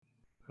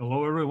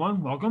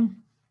everyone. Welcome.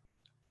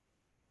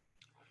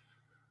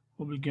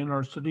 We'll begin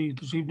our study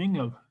this evening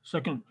of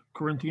Second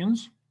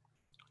Corinthians,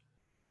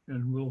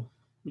 and we'll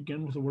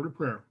begin with a word of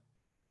prayer.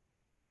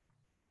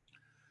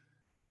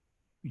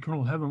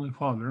 Eternal Heavenly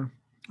Father,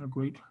 our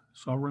great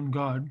sovereign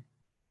God,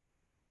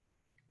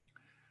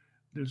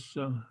 this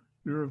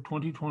year of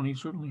 2020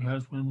 certainly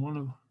has been one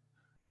of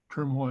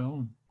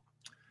turmoil.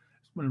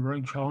 It's been a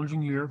very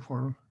challenging year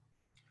for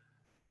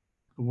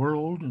the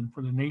world and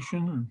for the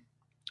nation and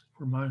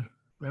for my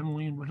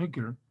family in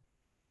particular.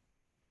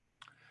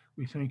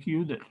 We thank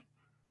you that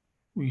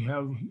we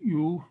have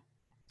you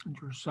and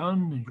your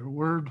Son and your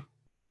Word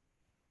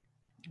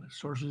as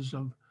sources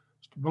of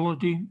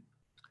stability,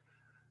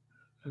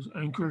 as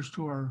anchors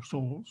to our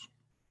souls.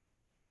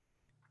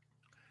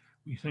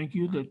 We thank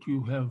you that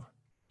you have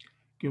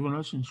given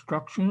us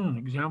instruction and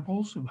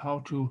examples of how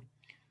to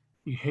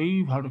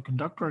behave, how to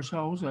conduct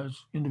ourselves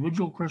as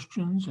individual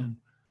Christians and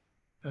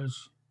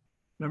as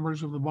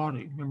members of the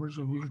body, members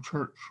of your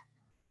church,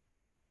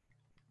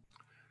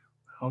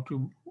 how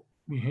to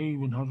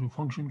behave and how to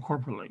function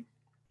corporately.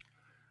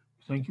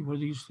 Thank you for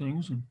these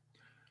things, and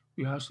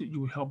we ask that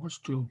you would help us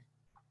to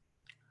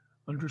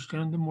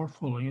understand them more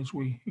fully as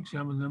we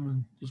examine them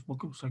in this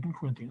book of 2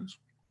 Corinthians.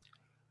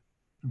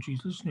 In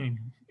Jesus'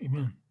 name,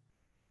 amen.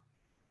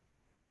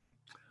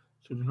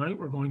 So tonight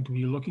we're going to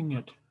be looking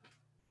at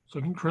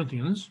 2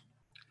 Corinthians,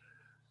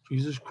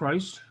 Jesus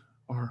Christ,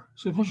 our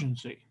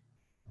sufficiency.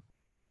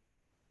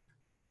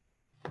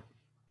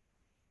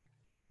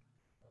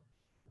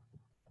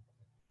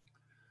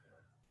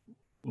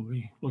 We'll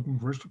be looking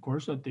first, of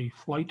course, at the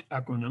FLIGHT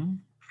acronym,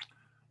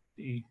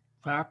 the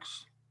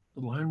facts,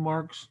 the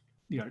landmarks,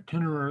 the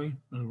itinerary,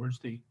 in other words,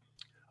 the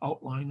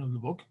outline of the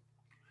book,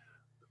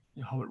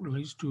 how it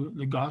relates to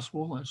the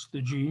gospel, that's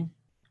the G.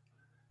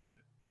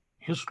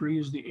 History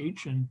is the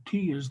H, and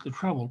T is the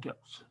travel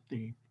tips,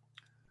 the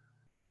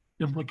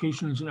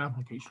implications and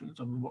applications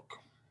of the book.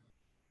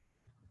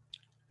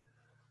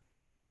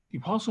 The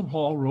Apostle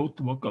Paul wrote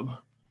the book of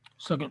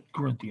 2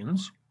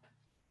 Corinthians.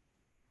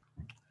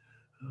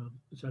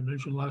 As I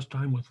mentioned last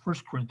time with 1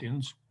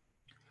 Corinthians,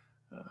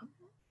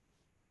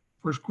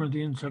 1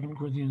 Corinthians, 2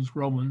 Corinthians,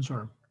 Romans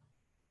are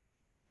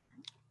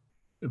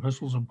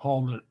epistles of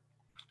Paul that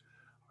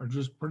are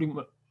just pretty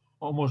much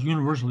almost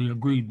universally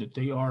agreed that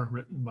they are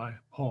written by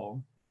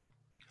Paul.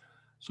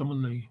 Some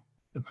of the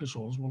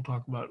epistles we'll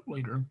talk about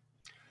later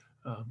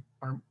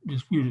are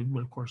disputed,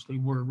 but of course they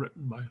were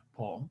written by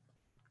Paul.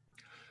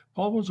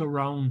 Paul was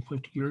around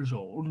 50 years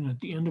old, and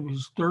at the end of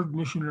his third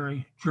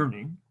missionary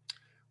journey,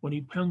 when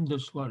he penned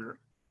this letter,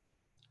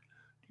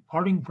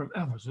 departing from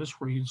Ephesus,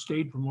 where he had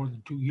stayed for more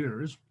than 2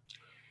 years,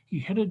 he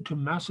headed to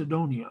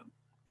Macedonia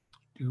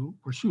to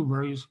pursue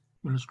various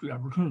ministry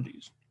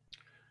opportunities.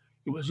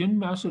 It was in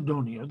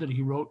Macedonia that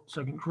he wrote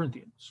 2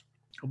 Corinthians,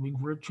 hoping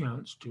for a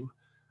chance to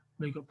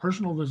make a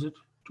personal visit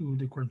to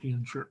the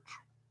Corinthian church.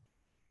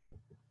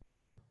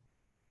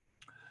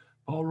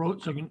 Paul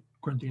wrote 2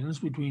 Corinthians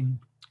between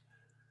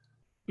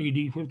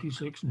AD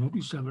 56 and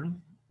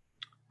 57,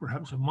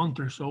 perhaps a month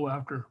or so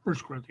after 1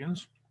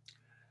 Corinthians,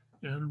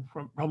 and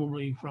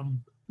probably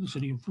from the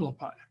city of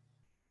Philippi.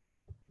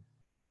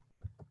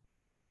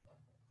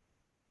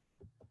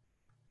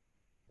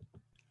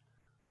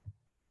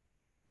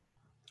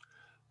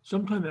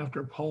 Sometime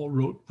after Paul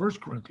wrote 1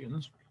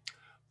 Corinthians,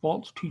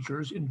 false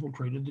teachers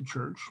infiltrated the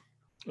church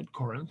at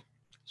Corinth,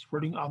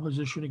 spreading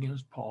opposition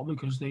against Paul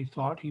because they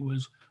thought he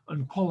was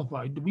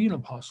unqualified to be an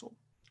apostle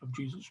of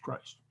Jesus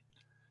Christ.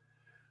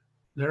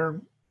 Their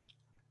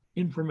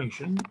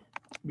information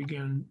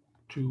began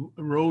to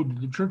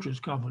erode the church's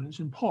confidence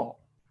in Paul.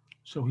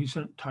 So he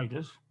sent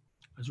Titus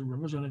as a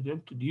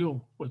representative to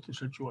deal with the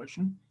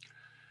situation.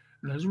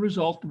 And as a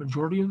result, the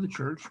majority of the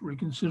church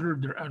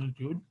reconsidered their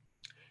attitude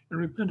and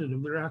repented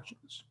of their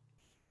actions.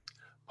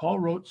 Paul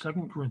wrote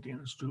 2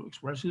 Corinthians to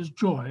express his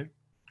joy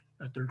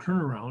at their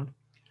turnaround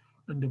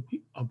and to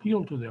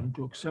appeal to them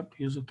to accept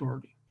his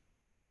authority.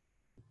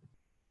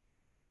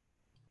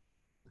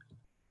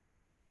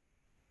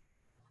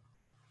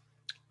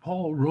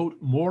 Paul wrote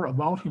more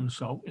about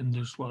himself in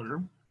this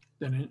letter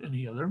than in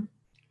any other.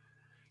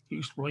 He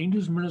explained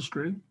his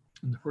ministry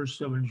in the first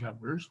 7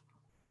 chapters,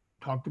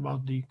 talked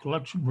about the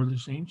collection for the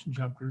saints in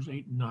chapters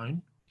 8 and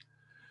 9,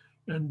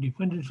 and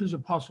defended his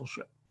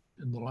apostleship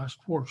in the last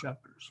 4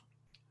 chapters.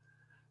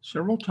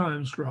 Several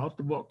times throughout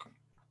the book,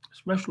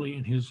 especially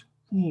in his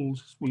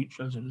fool's speech,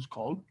 as it is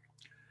called,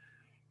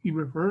 he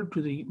referred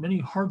to the many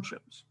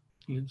hardships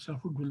he had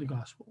suffered with the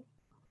gospel.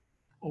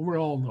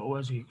 Overall, though,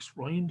 as he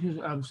explained his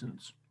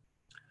absence,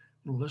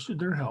 enlisted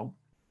their help,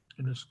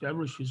 and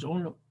established his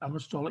own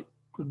apostolic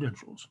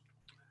credentials,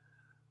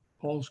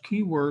 Paul's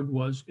key word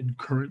was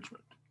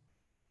encouragement.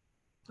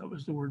 That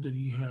was the word that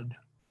he had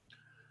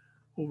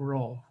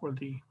overall for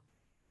the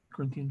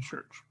Corinthian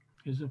church.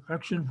 His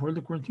affection for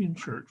the Corinthian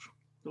church,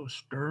 though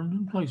stern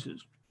in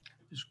places,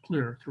 is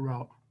clear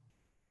throughout.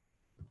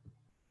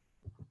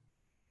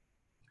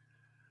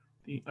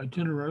 The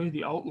itinerary,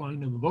 the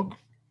outline of the book,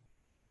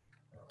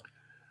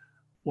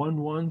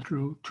 1:1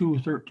 through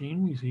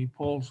 2:13, we see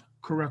Paul's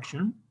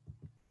correction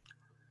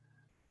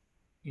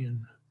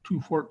In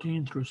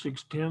 2:14 through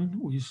 6:10,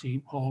 we see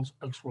Paul's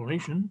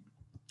explanation.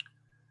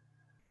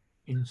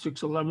 In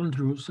 6:11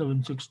 through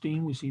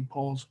 7:16, we see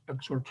Paul's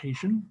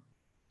exhortation.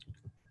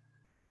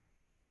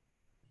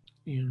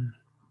 In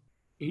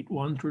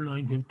 8:1 through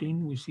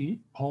 9:15, we see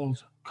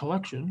Paul's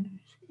collection.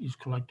 He's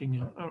collecting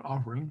an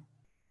offering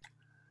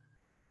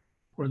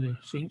for the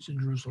saints in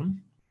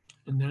Jerusalem.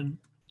 And then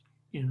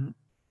in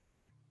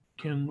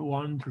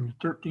 10:1 through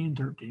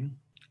 13:13,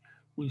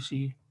 we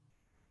see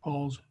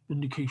Paul's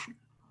vindication.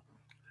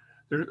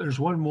 There's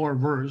one more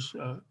verse,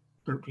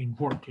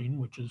 13:14,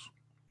 which is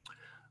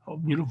a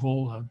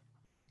beautiful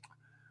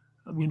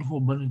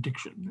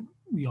benediction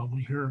we often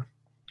hear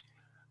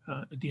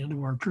at the end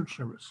of our church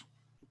service.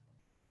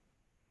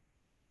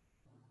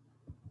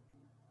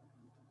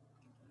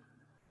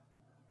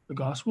 The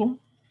gospel.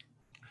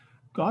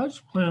 God's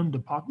plan to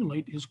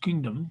populate his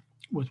kingdom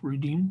with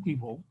redeemed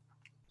people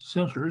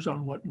centers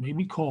on what may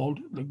be called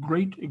the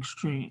Great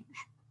Exchange.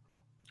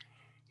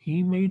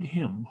 He made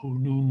him who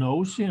knew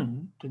no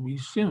sin to be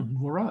sin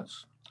for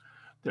us,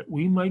 that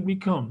we might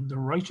become the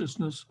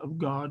righteousness of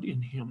God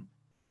in him.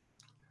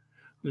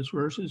 This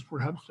verse is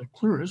perhaps the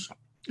clearest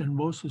and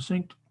most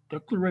succinct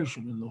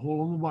declaration in the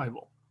whole of the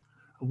Bible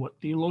of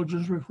what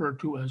theologians refer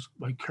to as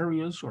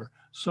vicarious or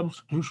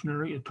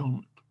substitutionary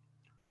atonement.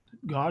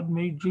 God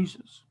made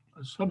Jesus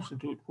a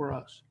substitute for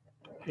us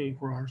to pay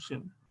for our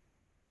sin.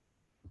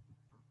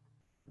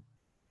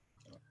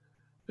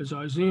 As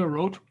Isaiah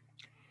wrote,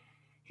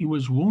 he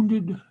was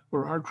wounded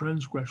for our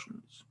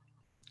transgressions.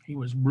 He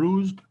was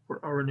bruised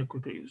for our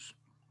iniquities.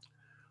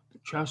 The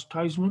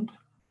chastisement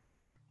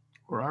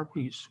for our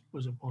peace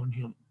was upon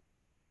him,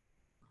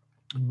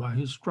 and by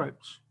his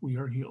stripes we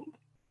are healed.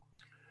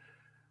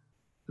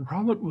 The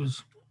prophet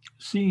was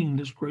seeing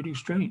this great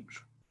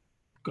exchange,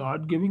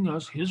 God giving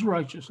us his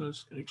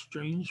righteousness in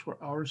exchange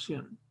for our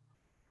sin.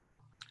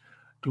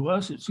 To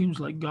us, it seems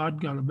like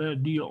God got a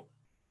bad deal.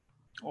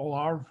 All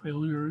our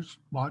failures,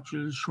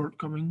 botches,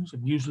 shortcomings,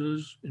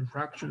 abuses,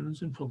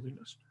 infractions, and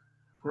filthiness,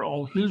 for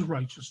all his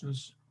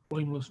righteousness,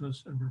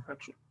 blamelessness, and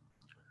perfection.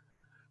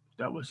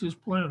 That was his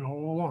plan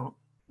all along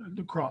at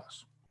the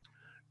cross.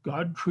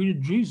 God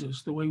treated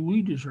Jesus the way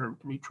we deserve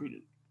to be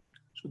treated,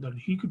 so that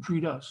he could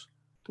treat us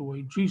the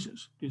way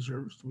Jesus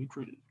deserves to be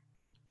treated.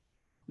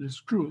 This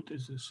truth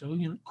is the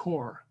salient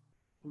core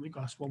of the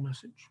gospel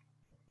message.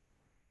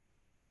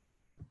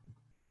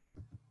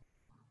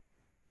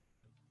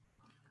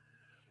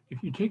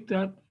 If you take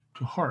that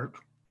to heart,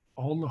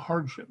 all the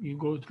hardship you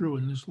go through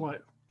in this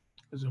life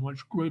has a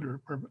much greater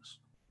purpose.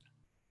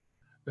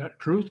 That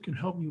truth can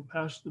help you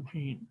pass the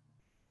pain.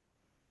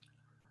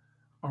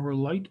 Our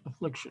light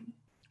affliction,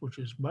 which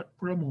is but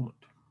for a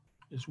moment,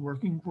 is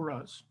working for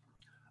us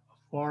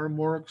a far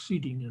more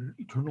exceeding and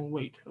eternal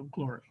weight of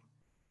glory.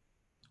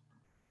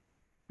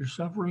 Your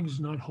suffering is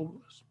not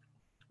hopeless,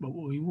 but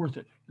will be worth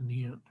it in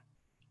the end.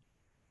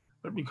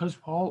 But because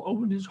Paul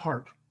opened his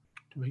heart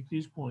to make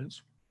these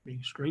points,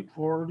 being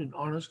straightforward and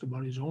honest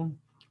about his own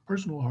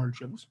personal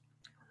hardships,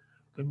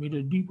 they made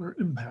a deeper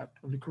impact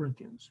on the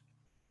Corinthians,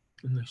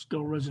 and they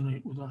still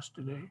resonate with us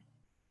today.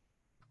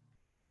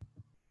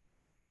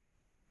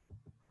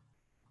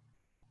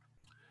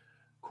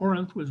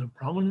 Corinth was a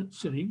prominent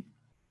city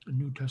in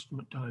New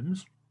Testament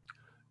times,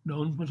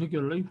 known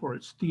particularly for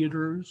its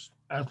theaters,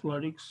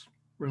 athletics,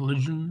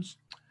 religions,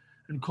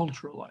 and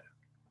cultural life.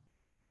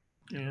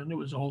 And it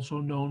was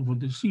also known for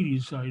the seedy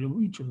side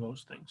of each of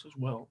those things as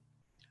well.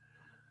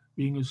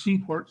 Being a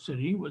seaport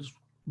city was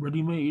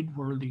ready-made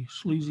for the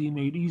sleazy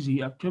made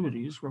easy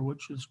activities for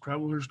which this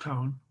traveler's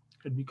town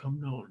had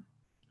become known.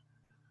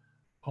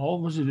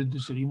 Paul visited the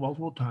city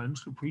multiple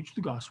times to preach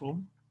the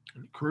gospel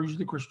and encourage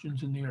the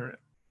Christians in the area.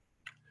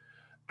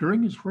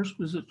 During his first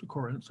visit to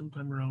Corinth,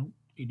 sometime around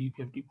AD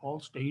 50, Paul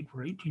stayed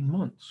for 18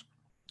 months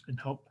and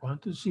helped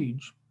plant the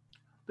seeds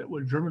that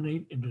would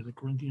germinate into the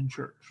Corinthian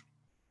church,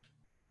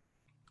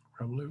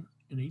 probably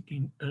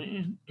in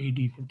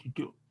AD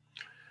 52.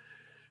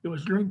 It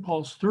was during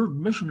Paul's third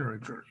missionary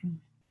journey,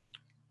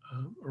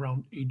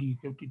 around AD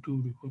 52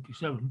 to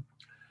 57,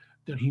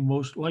 that he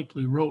most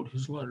likely wrote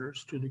his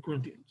letters to the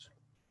Corinthians.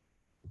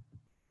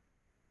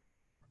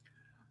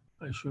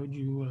 I showed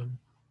you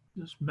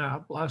this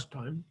map last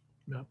time,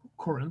 map of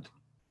Corinth.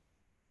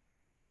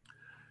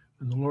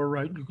 In the lower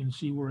right, you can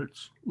see where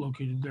it's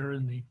located there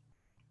in the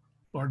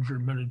larger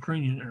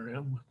Mediterranean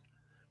area, with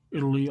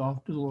Italy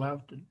off to the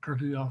left and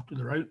Turkey off to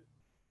the right.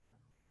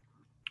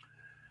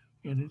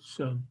 And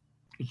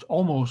it's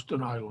almost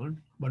an island,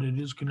 but it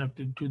is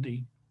connected to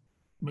the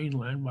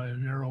mainland by a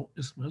narrow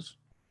isthmus.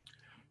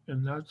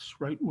 And that's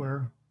right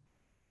where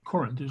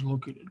Corinth is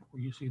located,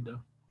 where you see the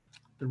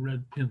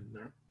red pin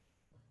there.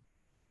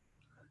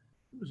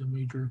 It was a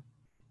major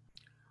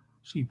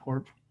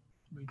seaport,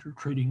 major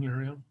trading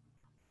area.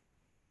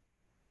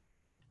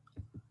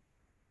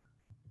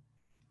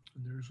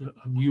 And there's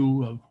a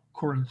view of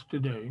Corinth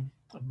today,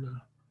 of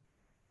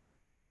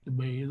the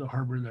bay, the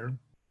harbor there,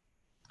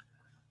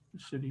 the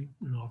city,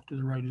 and off to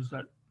the right is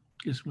that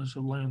isthmus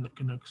of land that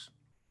connects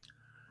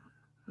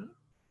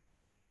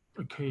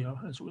Achaia,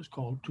 as it was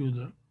called, to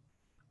the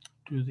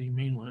to the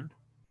mainland.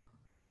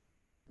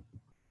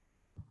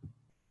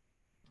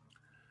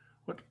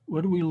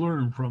 What do we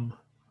learn from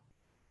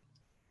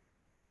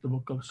the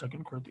book of 2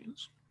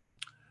 Corinthians?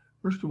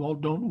 First of all,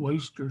 don't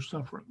waste your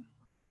suffering.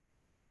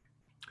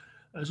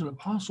 As an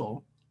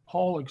apostle,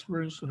 Paul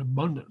experienced an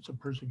abundance of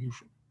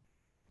persecution,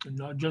 and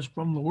not just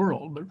from the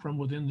world, but from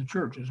within the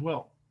church as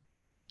well.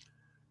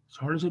 As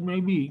hard as it may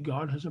be,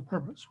 God has a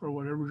purpose for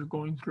whatever you're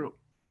going through.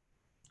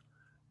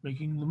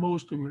 Making the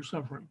most of your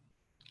suffering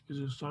is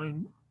a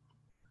sign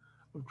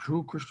of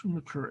true Christian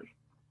maturity,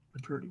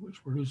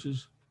 which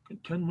produces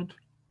contentment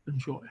and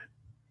joy.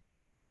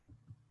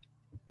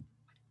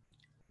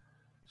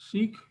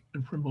 Seek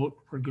and promote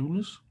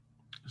forgiveness,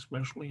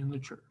 especially in the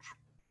church.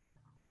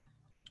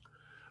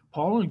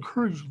 Paul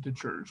encouraged the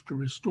church to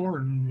restore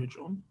an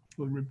individual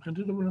who had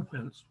repented of an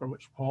offense for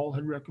which Paul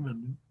had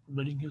recommended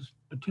permitting his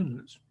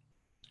attendance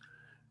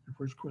in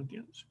 1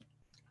 Corinthians.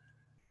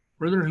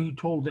 Further, he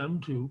told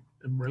them to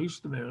embrace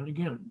the man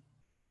again,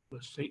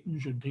 lest Satan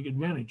should take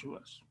advantage of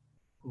us,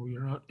 for we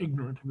are not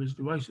ignorant of his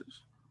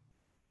devices.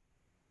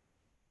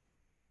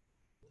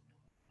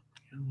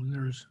 And when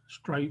there is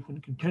strife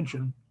and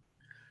contention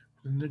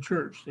in the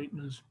church, Satan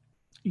is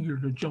eager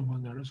to jump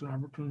on that as an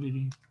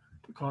opportunity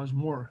to cause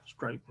more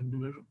strife and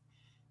division.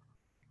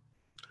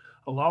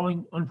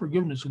 Allowing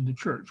unforgiveness in the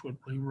church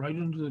would play right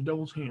into the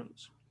devil's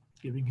hands,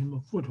 giving him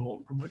a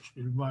foothold from which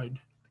to divide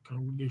the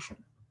congregation.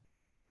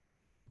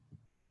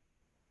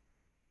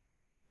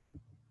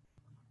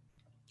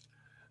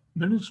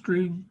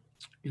 Ministry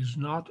is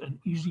not an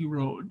easy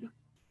road.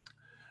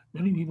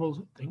 Many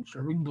people think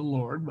serving the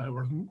Lord by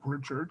working for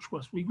a church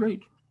must be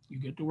great. You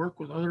get to work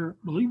with other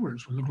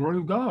believers for the glory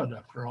of God,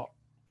 after all.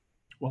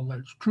 While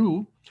that's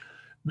true,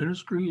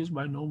 ministry is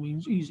by no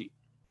means easy.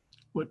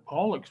 What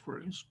Paul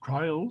experienced,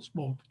 trials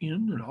both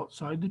in and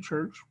outside the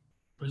church,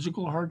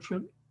 physical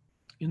hardship,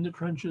 in the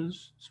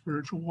trenches,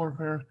 spiritual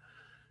warfare,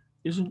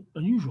 isn't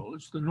unusual.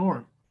 It's the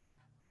norm.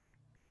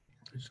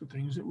 It's the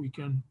things that we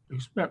can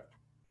expect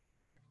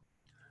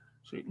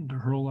Satan to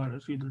hurl at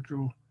us, either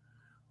through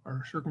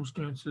our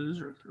circumstances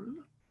or through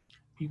the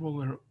people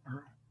that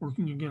are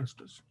working against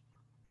us.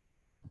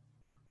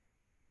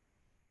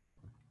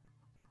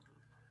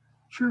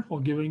 Cheerful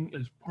giving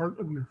is part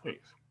of your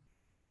faith.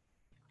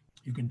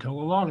 You can tell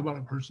a lot about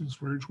a person's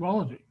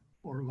spirituality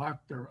or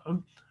lack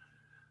thereof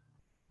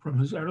from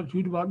his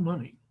attitude about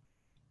money.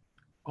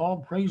 Paul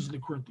praised the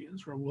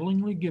Corinthians for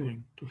willingly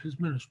giving to his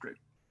ministry.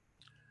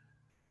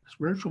 The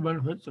spiritual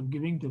benefits of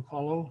giving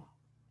follow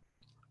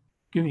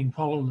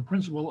the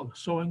principle of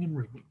sowing and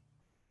reaping.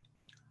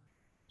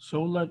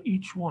 So let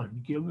each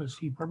one give as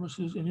he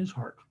purposes in his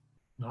heart,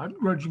 not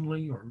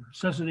grudgingly or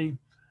necessity,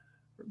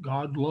 for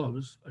God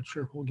loves a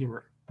cheerful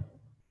giver.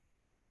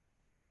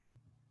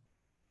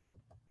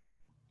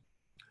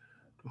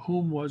 To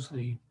whom was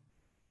the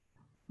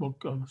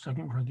book of 2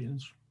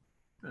 Corinthians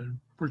and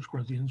 1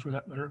 Corinthians, for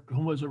that matter, to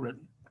whom was it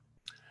written?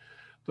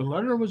 The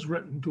letter was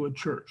written to a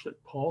church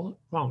that Paul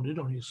founded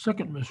on his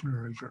second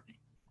missionary journey.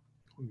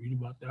 We read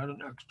about that in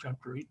Acts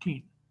chapter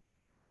 18.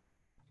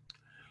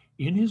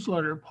 In his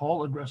letter,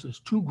 Paul addresses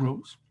two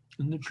groups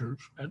in the church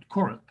at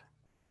Corinth.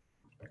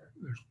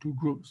 There's two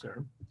groups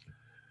there.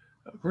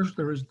 First,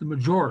 there is the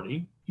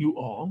majority, you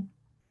all.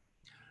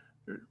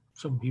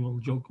 Some people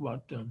joke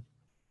about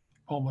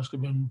Paul must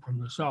have been from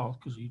the South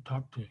because he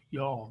talked to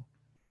y'all.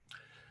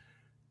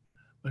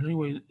 But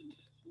anyway,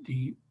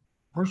 the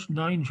first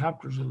 9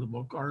 chapters of the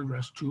book are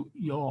addressed to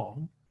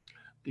y'all.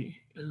 The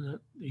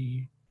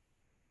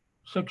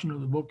section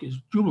of the book is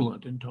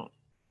jubilant in tone.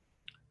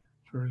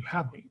 It's very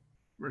happy,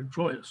 very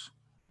joyous.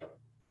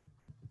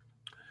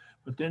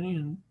 But then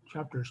in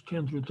chapters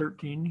 10 through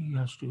 13, he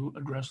has to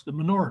address the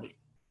minority,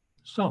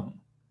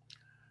 some.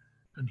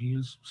 And he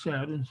is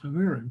sad and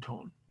severe in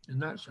tone in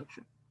that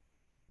section.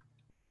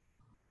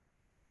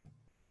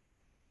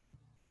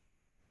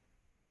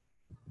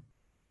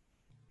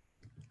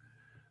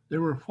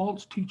 There were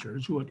false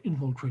teachers who had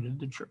infiltrated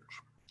the church.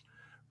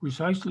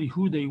 Precisely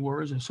who they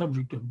were is a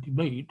subject of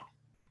debate.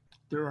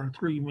 There are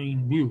 3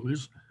 main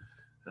views.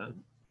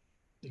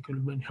 They could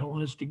have been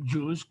Hellenistic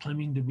Jews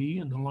claiming to be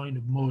in the line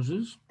of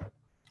Moses,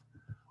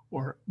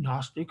 or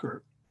Gnostic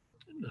or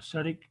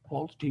ascetic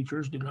false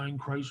teachers denying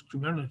Christ's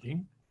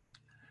humanity.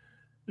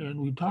 And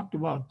we talked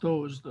about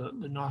those, the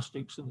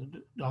Gnostics and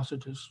the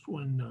Docetists,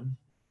 when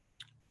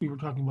we were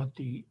talking about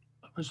the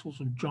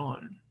epistles of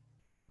John,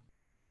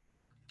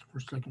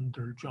 1st, 2nd, and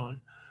 3rd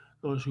John,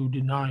 those who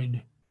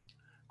denied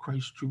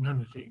Christ's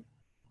humanity.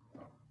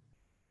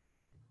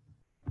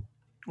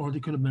 Or they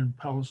could have been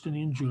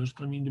Palestinian Jews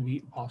claiming to be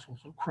apostles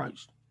of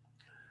Christ.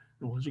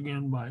 And once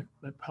again, by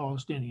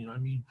Palestinian, I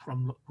mean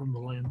from the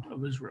land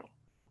of Israel.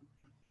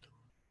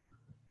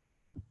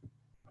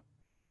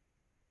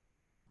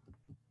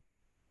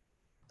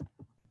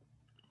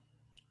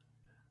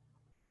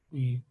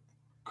 We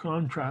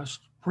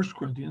contrast 1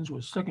 Corinthians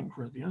with 2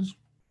 Corinthians.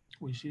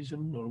 We see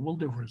some notable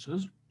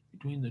differences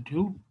between the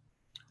two.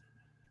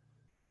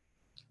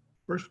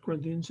 1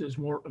 Corinthians is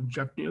more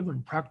objective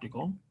and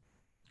practical.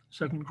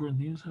 2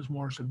 Corinthians is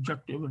more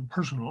subjective and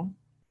personal.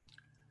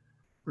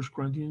 First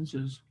Corinthians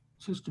is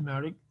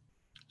systematic.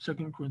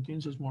 Second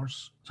Corinthians is more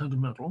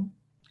sentimental.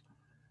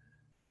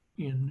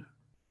 In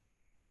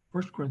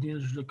First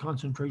Corinthians, there's a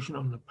concentration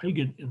on the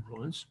pagan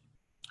influence.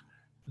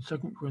 In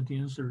Second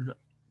Corinthians, there's a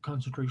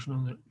concentration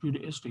on the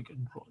Judaistic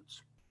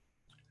influence.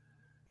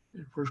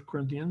 In First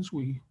Corinthians,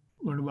 we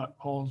learn about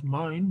Paul's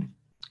mind.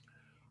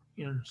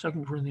 In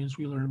Second Corinthians,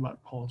 we learn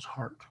about Paul's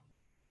heart.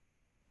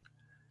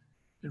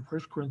 In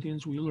First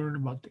Corinthians, we learn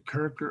about the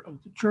character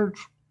of the church.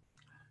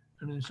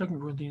 And in Second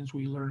Corinthians,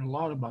 we learn a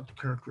lot about the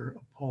character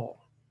of Paul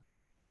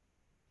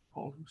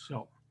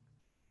himself.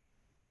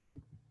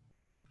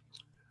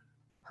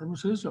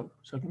 Purposes of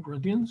Second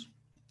Corinthians.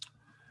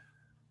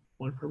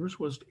 One purpose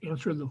was to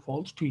answer the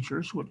false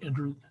teachers who had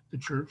entered the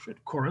church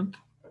at Corinth.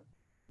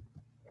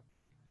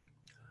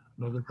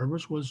 Another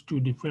purpose was to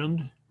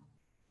defend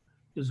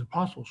his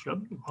apostleship,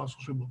 the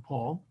apostleship of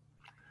Paul,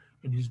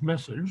 and his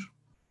message.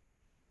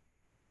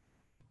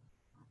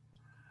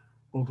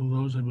 Both of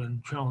those had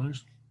been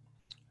challenged,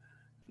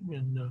 had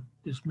been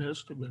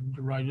dismissed, had been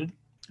derided,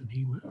 and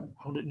he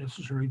found it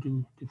necessary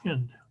to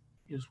defend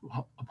his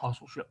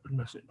apostleship and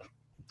message.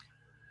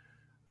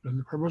 And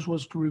the purpose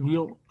was to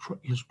reveal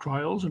his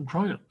trials and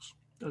triumphs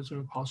as an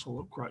apostle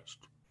of Christ.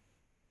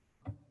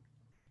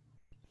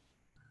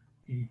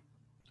 He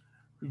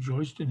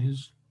rejoiced in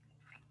his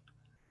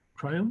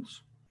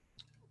triumphs,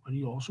 but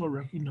he also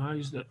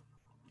recognized that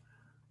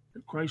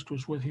Christ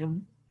was with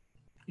him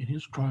in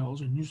his trials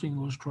and using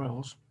those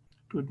trials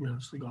to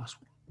advance the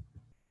gospel.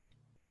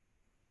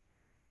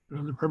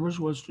 Another purpose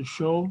was to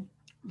show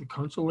the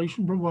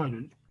consolation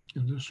provided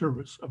in the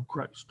service of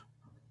Christ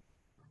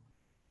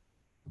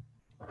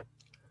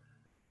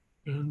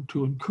and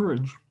to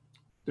encourage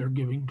their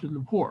giving to the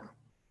poor.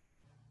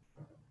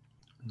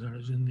 And that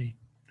is in the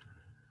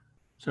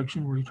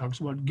section where he talks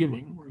about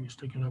giving, where he's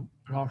taken up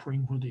an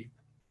offering for the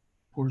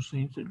poor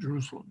saints at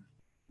Jerusalem.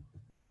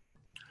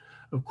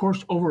 Of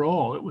course,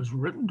 overall, it was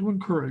written to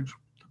encourage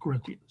the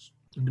Corinthians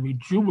and to be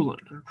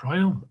jubilant and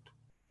triumphant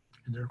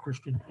in their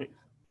Christian faith.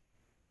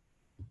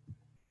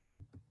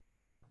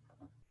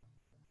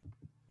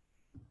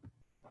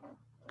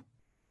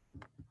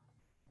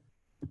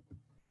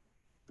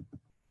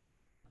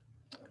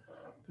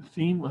 The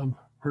theme of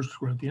 1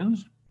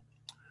 Corinthians,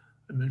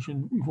 I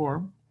mentioned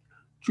before,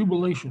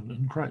 jubilation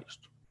in Christ.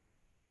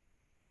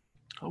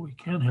 How we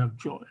can have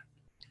joy,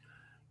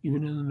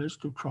 even in the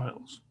midst of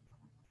trials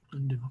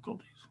and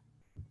difficulties.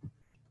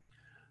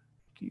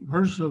 Key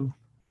verse of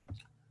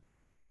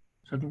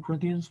 2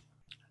 Corinthians,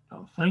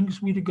 now thanks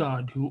be to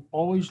God who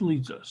always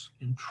leads us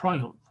in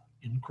triumph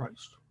in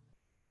Christ.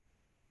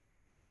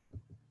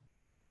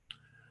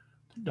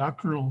 The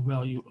doctrinal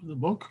value of the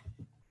book.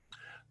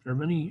 There are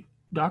many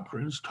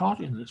doctrines taught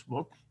in this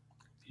book.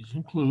 These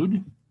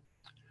include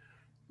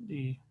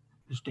the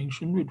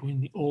distinction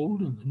between the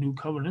Old and the New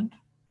Covenant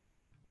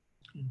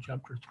in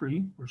chapter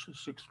 3,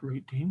 verses 6 through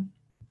 18.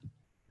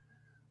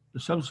 The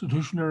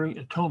substitutionary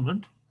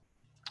atonement,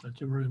 that's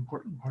a very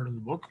important part of the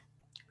book.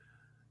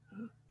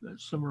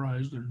 That's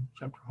summarized in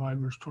chapter 5,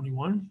 verse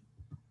 21.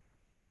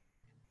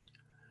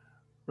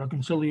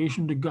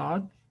 Reconciliation to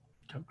God,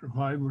 chapter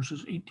 5,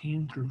 verses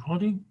 18 through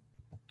 20.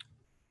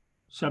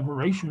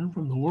 Separation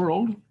from the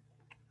world,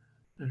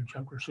 in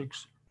chapter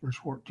 6, verse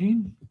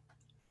 14.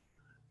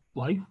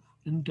 Life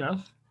and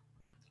death,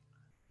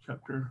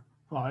 chapter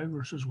 5,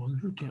 verses 1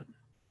 through 10.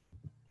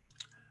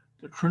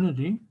 The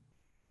Trinity,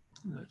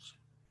 that's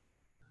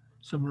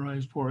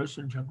summarized for us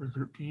in chapter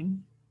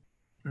 13,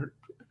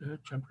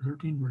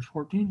 verse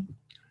 14.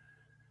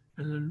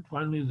 And then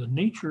finally, the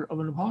nature of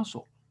an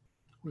apostle.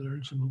 We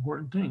learn some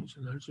important things,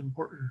 and that's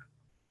important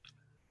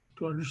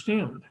to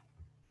understand.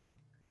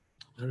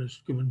 That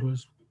is given to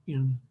us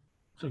in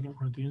 2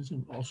 Corinthians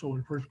and also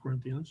in 1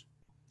 Corinthians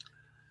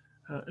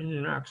and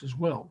in Acts as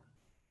well.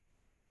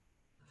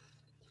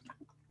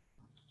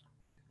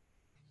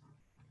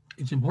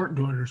 It's important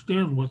to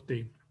understand what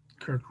the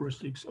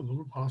characteristics of an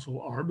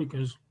apostle are,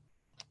 because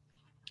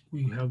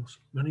we have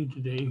many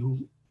today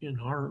who, in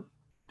our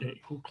day,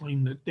 who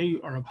claim that they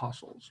are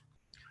apostles.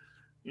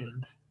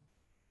 And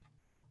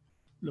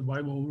the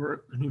Bible,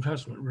 the New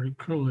Testament, very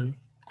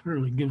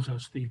clearly gives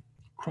us the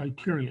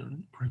criteria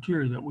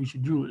that we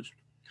should use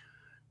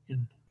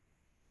in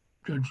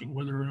judging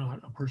whether or not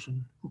a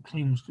person who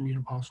claims to be an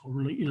apostle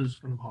really is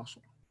an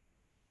apostle.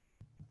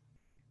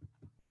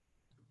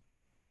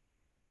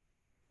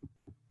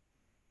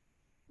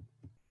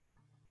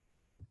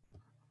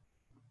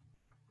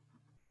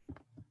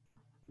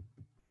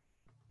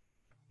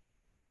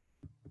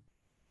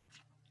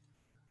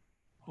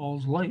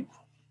 Paul's life.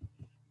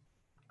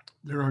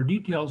 There are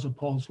details of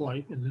Paul's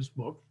life in this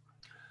book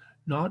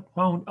not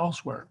found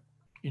elsewhere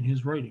in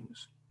his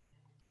writings.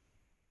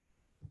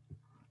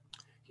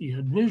 He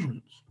had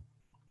visions.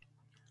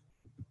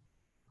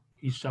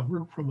 He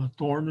suffered from a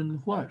thorn in the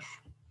flesh.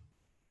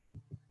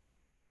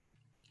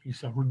 He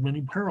suffered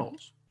many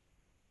perils.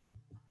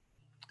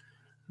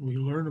 We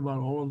learn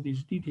about all of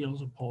these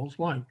details of Paul's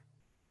life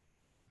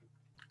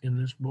in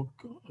this book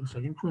of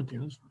 2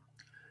 Corinthians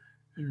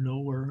and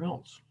nowhere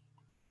else.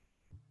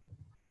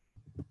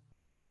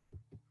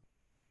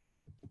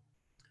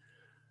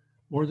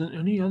 More than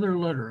any other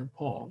letter of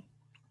Paul,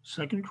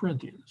 2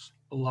 Corinthians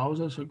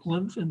allows us a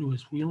glimpse into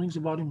his feelings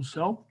about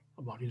himself,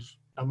 about his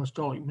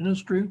apostolic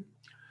ministry,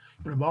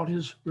 and about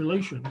his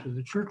relation to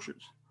the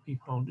churches he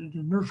founded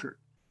and nurtured.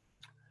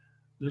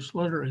 This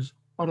letter is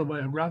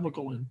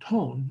autobiographical in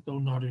tone, though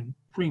not in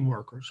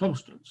framework or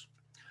substance.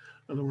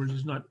 In other words,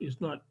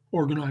 it's not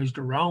organized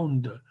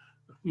around the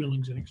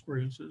feelings and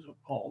experiences of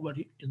Paul, but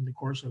in the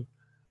course of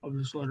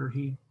this letter,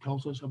 he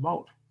tells us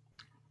about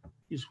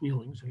his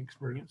feelings and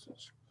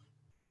experiences.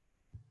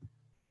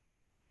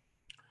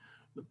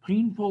 The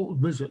painful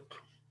visit.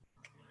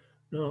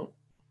 Now,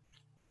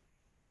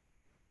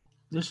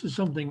 this is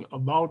something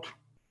about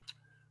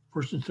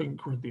 1st and 2nd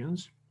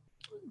Corinthians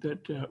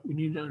that we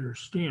need to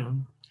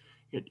understand.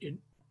 It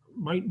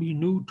might be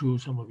new to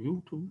some of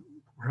you,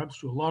 perhaps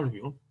to a lot of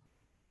you.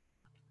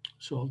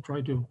 So I'll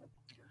try to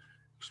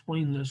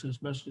explain this as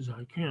best as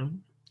I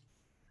can.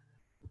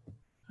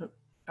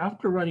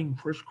 After writing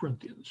 1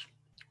 Corinthians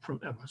from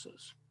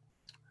Ephesus,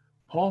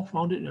 Paul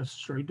found it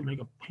necessary to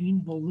make a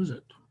painful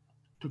visit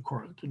to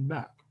Corinth and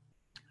back.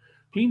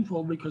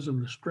 Painful because of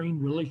the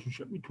strained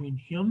relationship between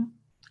him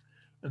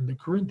and the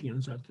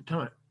Corinthians at the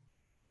time.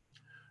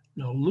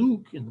 Now,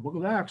 Luke in the book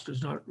of Acts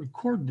does not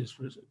record this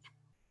visit.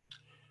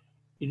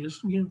 It is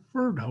to be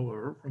inferred,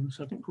 however, from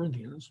 2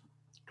 Corinthians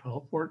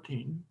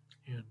 12:14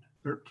 and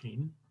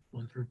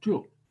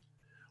 13:1-2,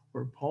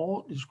 where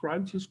Paul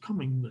describes his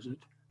coming visit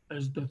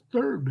as the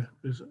third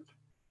visit.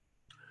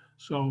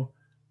 So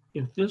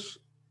if this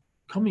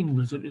coming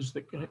visit is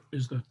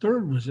the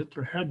third visit,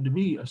 there had to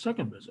be a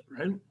second visit,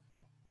 right?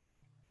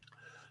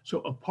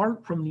 So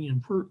apart from the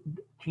inferred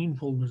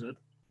painful visit,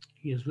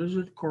 he has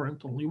visited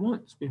Corinth only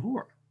once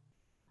before.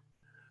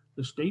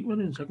 The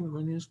statement in 2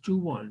 Corinthians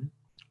 2:1,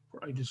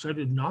 "For I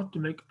decided not to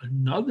make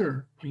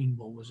another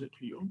painful visit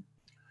to you,"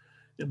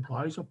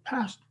 implies a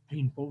past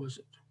painful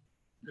visit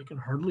that can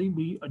hardly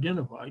be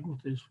identified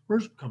with his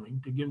first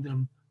coming to give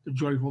them the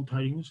joyful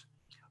tidings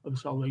of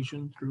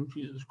salvation through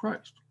Jesus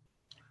Christ.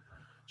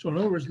 So in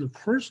other words, the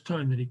first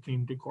time that he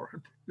came to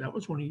Corinth, that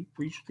was when he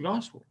preached the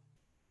gospel.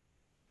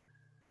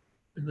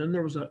 And then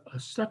there was a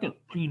second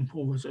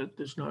painful visit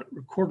that's not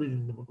recorded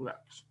in the book of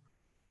Acts,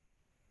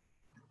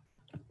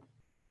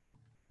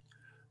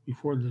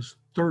 before this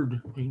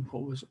third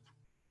painful visit.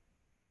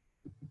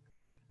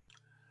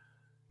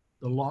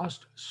 The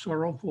lost,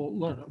 sorrowful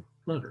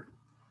letter.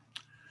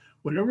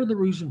 Whatever the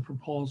reason for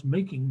Paul's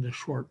making the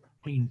short,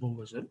 painful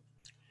visit,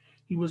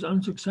 he was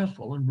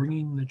unsuccessful in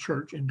bringing the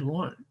church into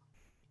line.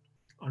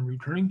 On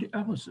returning to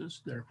Ephesus,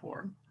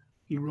 therefore,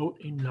 he wrote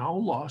a now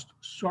lost,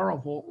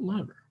 sorrowful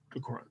letter to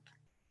Corinth,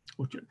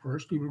 which at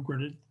first he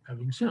regretted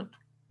having sent,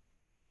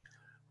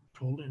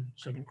 told in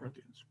 2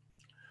 Corinthians.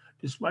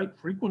 Despite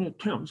frequent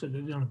attempts at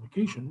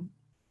identification,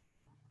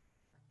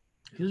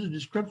 his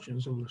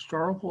descriptions of the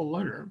sorrowful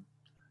letter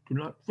do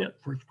not fit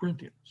 1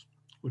 Corinthians,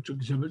 which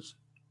exhibits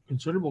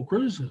considerable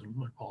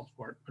criticism on Paul's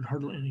part, but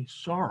hardly any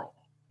sorrow.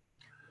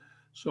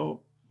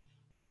 So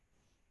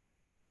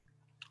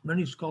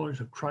many scholars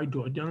have tried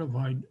to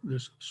identify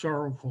this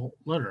sorrowful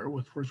letter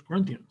with 1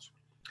 Corinthians,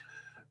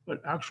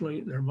 but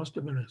actually there must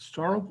have been a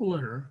sorrowful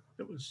letter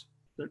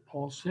that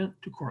Paul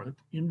sent to Corinth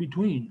in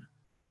between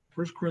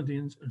 1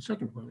 Corinthians and 2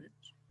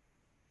 Corinthians.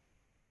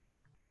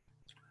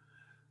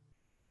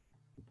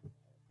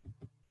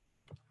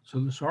 So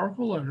the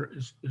sorrowful letter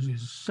is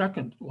his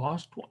second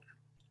lost one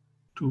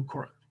to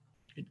Corinth.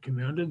 It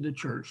commanded the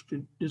church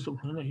to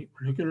discipline a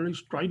particularly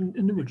strident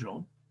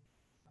individual,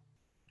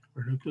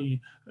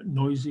 particularly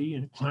noisy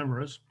and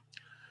clamorous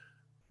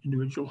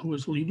individual who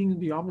was leading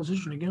the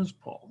opposition against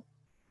Paul.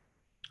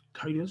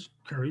 Titus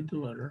carried the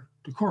letter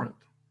to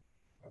Corinth.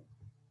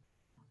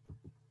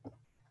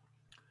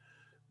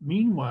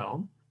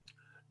 Meanwhile,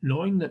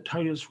 knowing that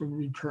Titus would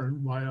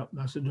return via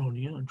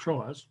Macedonia and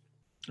Troas,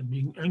 and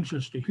being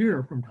anxious to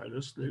hear from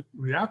Titus the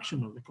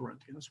reaction of the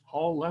Corinthians,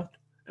 Paul left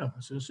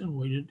Ephesus and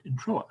waited in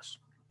Troas.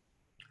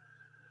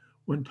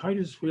 When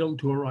Titus failed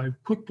to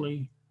arrive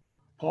quickly,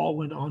 Paul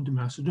went on to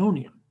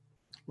Macedonia,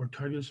 where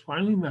Titus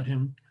finally met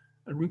him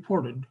and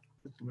reported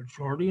that the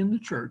majority in the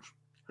church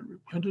had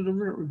repented of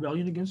their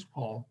rebellion against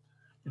Paul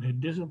and had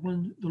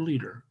disciplined the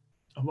leader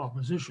of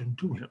opposition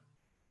to him.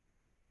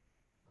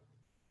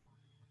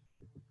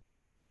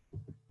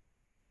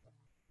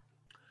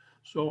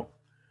 So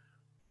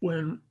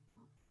when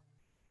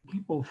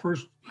people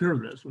first hear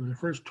this, when they're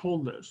first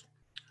told this,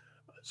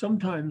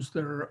 sometimes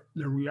their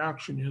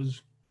reaction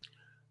is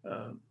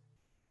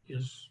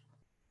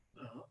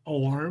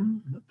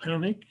alarm,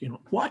 panic.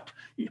 What?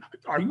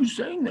 Are you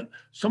saying that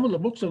some of the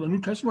books of the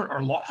New Testament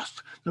are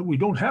lost, that we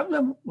don't have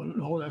them? Well,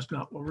 no, that's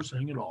not what we're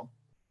saying at all.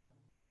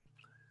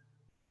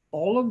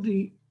 All of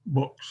the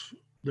books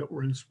that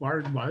were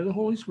inspired by the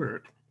Holy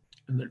Spirit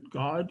and that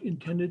God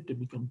intended to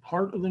become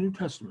part of the New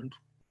Testament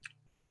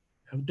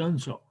have done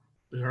so.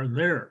 They are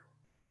there.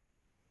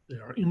 They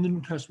are in the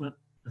New Testament,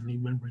 and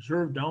they've been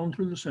preserved down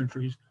through the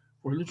centuries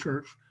for the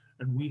church,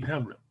 and we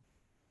have them.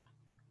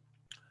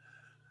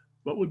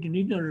 But what you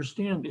need to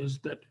understand is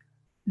that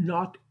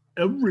not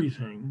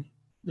everything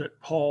that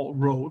Paul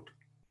wrote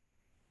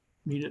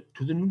made it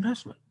to the New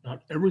Testament.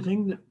 Not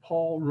everything that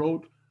Paul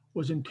wrote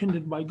was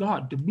intended by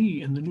God to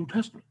be in the New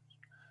Testament.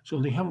 So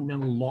they haven't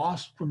been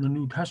lost from the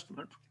New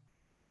Testament.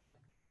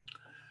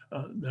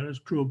 That is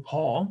true of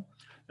Paul,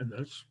 and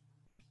that's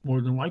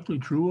more than likely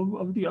true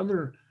of the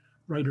other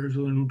writers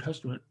of the New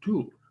Testament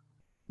too.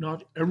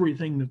 Not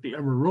everything that they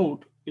ever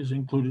wrote is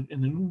included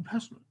in the New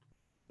Testament.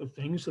 The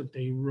things that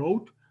they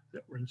wrote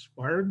that were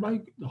inspired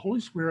by the Holy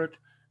Spirit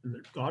and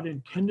that God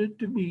intended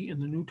to be in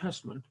the New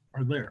Testament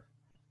are there.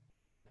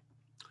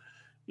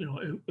 You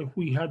know, if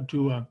we had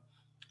to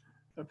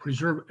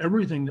preserve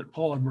everything that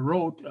Paul ever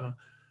wrote,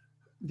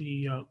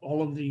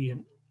 all of the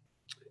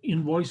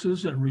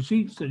invoices and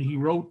receipts that he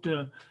wrote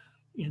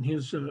in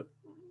his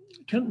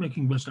tent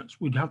making business,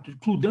 we'd have to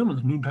include them in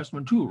the New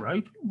Testament too,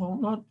 right? Well,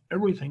 not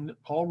everything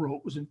that Paul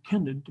wrote was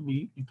intended to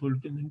be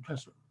included in the New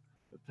Testament.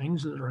 The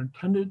things that are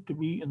intended to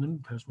be in the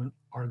New Testament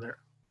are there.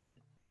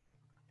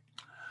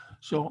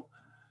 So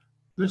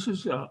this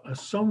is a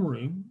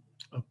summary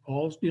of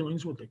Paul's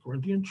dealings with the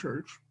Corinthian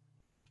church,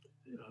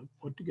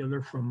 put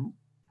together from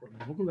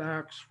the book of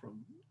Acts,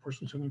 from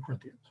 1st and 2nd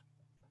Corinthians.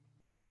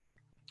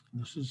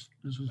 This is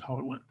how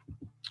it went.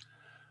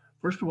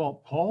 First of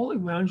all, Paul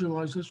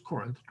evangelizes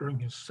Corinth during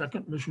his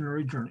second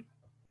missionary journey.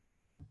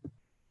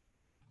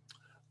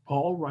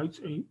 Paul writes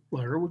a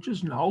letter which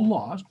is now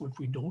lost, which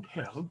we don't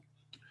have,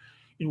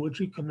 in which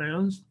he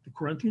commands the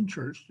Corinthian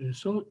church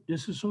to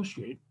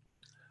disassociate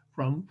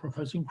from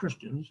professing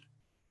Christians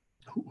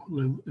who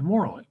live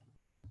immorally.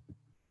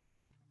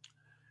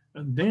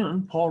 And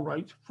then Paul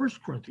writes 1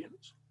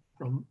 Corinthians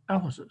from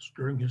Ephesus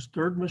during his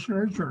third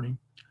missionary journey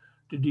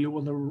to deal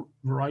with a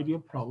variety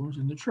of problems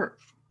in the church.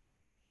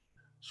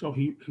 So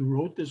he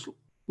wrote this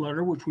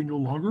letter, which we no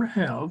longer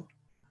have,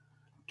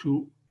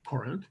 to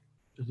Corinth,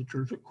 to the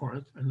church at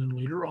Corinth, and then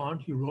later on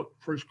he wrote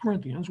 1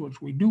 Corinthians,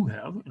 which we do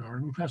have in our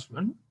New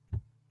Testament.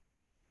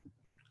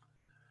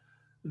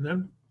 And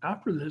then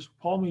after this,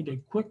 Paul made a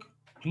quick,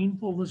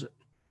 painful visit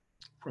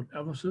from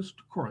Ephesus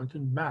to Corinth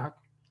and back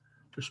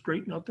to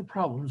straighten out the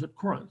problems at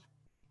Corinth,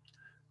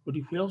 but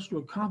he fails to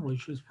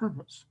accomplish his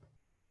purpose.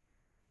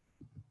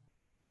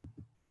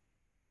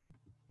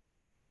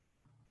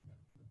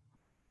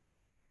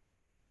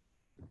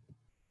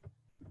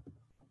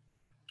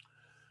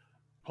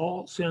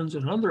 Paul sends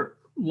another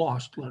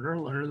lost letter,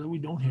 a letter that we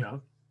don't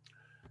have,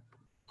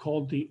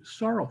 called the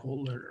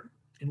sorrowful letter,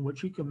 in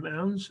which he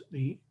commands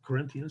the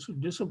Corinthians to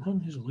discipline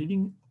his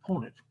leading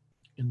opponent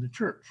in the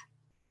church.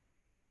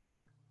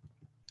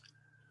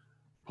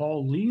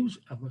 Paul leaves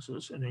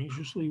Ephesus and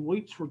anxiously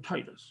waits for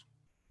Titus,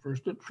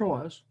 first at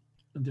Troas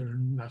and then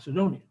in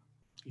Macedonia.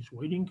 He's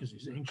waiting because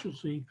he's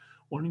anxiously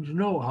wanting to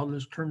know how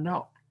this turned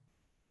out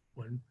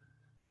when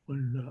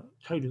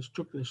Titus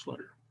took this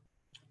letter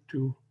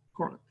to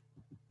Corinth.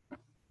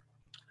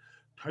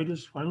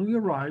 Titus finally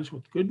arrives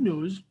with good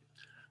news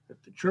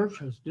that the church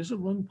has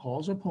disciplined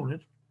Paul's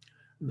opponent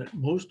and that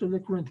most of the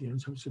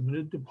Corinthians have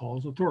submitted to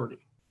Paul's authority.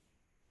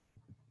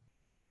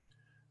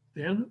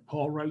 Then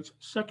Paul writes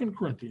 2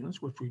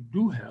 Corinthians, which we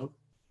do have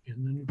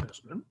in the New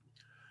Testament,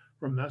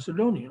 from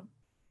Macedonia,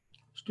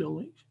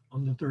 still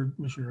on the third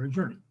missionary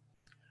journey,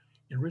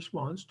 in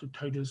response to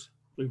Titus'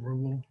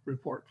 favorable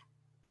report.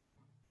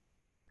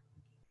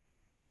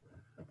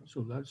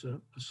 So that's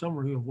a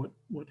summary of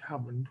what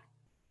happened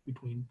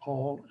between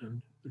Paul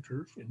and the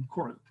church in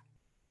Corinth.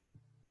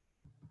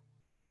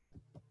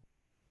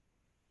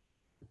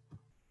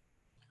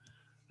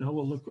 Now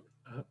we'll look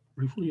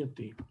briefly at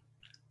the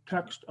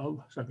text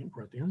of 2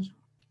 Corinthians,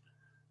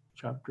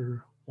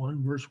 chapter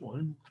 1, verse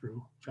 1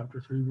 through chapter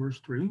 3, verse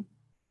 3.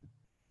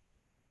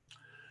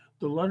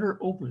 The letter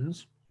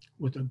opens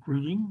with a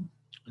greeting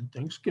and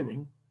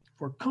thanksgiving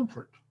for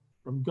comfort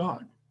from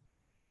God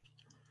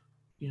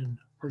in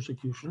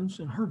persecutions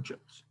and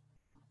hardships.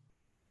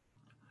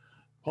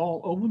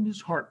 Paul opened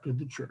his heart to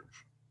the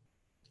church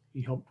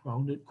he helped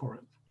found at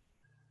Corinth,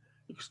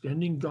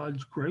 extending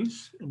God's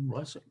grace and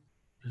blessing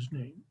his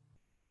name.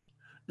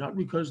 Not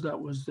because that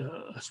was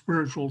a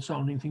spiritual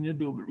sounding thing to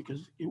do, but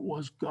because it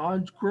was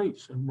God's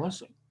grace and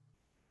blessing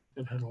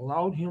that had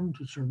allowed him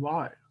to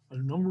survive a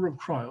number of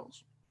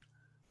trials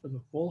with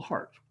a full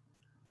heart.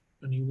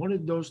 And he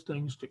wanted those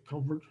things to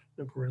comfort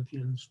the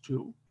Corinthians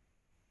too.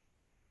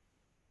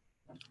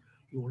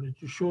 He wanted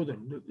to show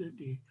them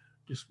that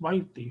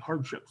despite the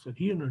hardships that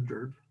he had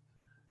endured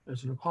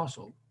as an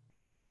apostle,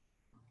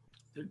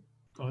 that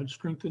God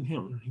strengthened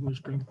him and he would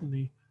strengthen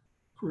the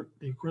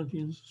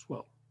Corinthians as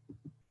well.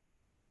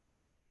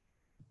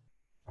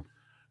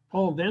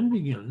 Paul then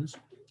begins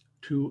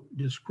to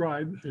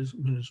describe his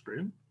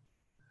ministry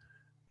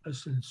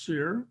as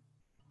sincere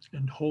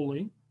and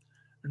holy,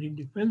 and he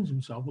defends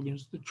himself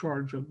against the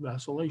charge of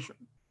vacillation,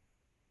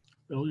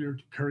 failure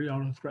to carry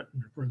out a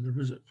threatened further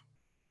visit,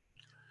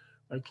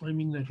 by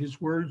claiming that his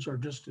words are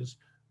just as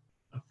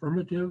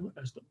affirmative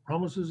as the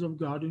promises of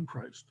God in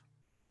Christ,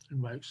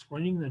 and by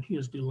explaining that he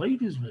has delayed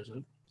his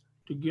visit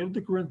to give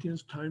the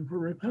Corinthians time for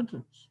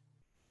repentance.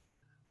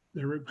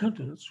 Their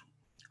repentance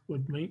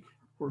would make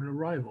for an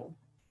arrival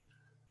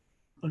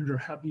under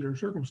happier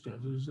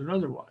circumstances than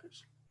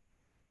otherwise.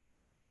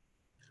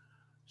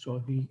 So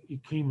if he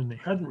came and they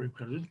hadn't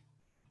repented,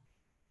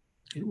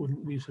 it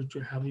wouldn't be such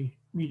a heavy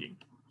meeting,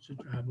 such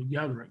a heavy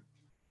gathering.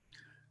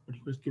 But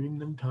he was giving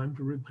them time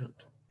to repent.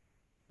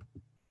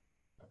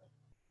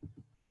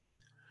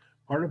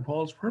 Part of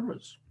Paul's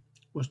purpose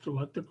was to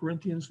let the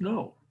Corinthians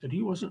know that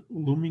he wasn't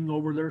looming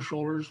over their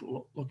shoulders,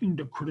 looking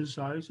to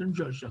criticize and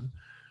judge them.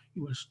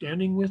 He was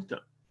standing with them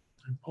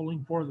and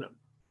pulling for them.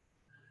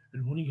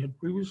 And when he had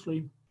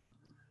previously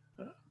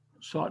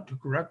sought to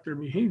correct their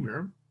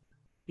behavior,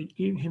 it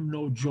gave him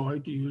no joy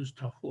to use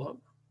tough love.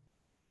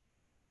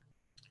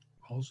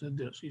 Paul said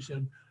this, he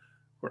said,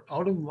 "For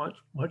out of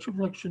much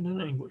affliction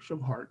and anguish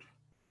of heart,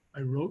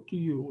 I wrote to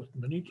you with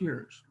many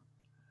tears,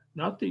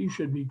 not that you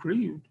should be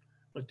grieved,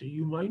 but that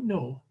you might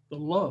know the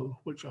love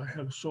which I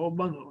have so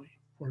abundantly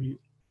for you."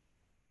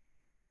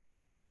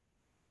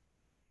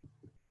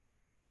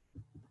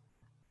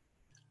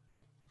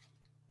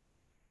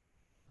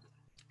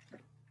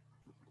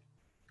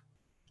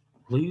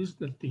 Pleased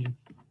that the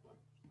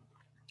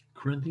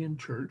Corinthian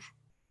church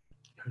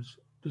has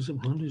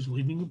disciplined his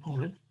leading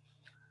opponent,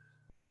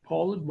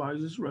 Paul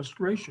advises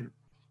restoration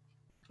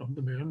of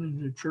the man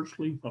into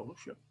churchly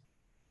fellowship.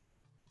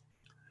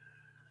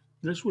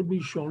 This would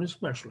be shown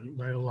especially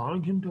by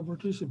allowing him to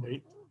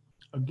participate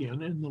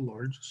again in the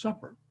Lord's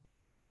Supper.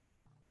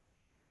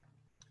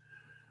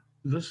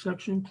 This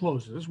section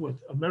closes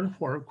with a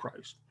metaphor of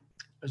Christ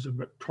as a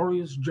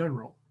victorious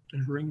general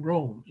entering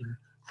Rome in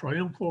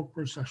triumphal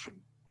procession,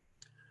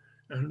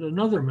 and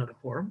another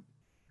metaphor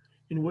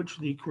in which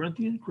the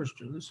Corinthian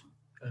Christians,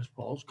 as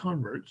Paul's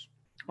converts,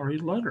 are a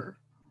letter,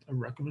 a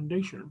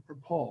recommendation for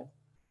Paul,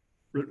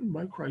 written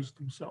by Christ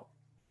himself.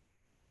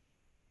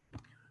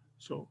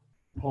 So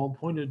Paul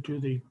pointed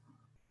to the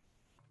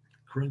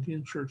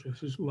Corinthian church as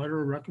his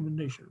letter of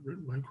recommendation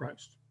written by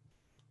Christ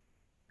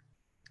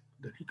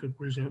that he could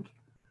present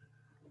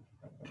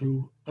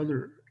to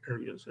other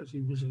areas as he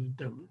visited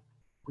them,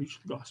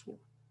 preached the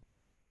gospel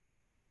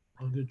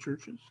on the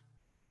churches.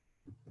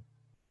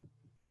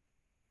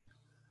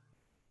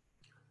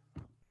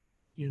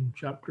 In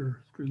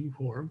chapter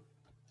 3-4,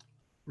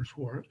 verse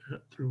 4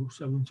 through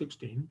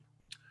 7:16,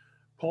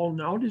 Paul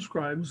now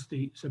describes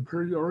the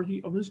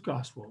superiority of his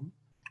gospel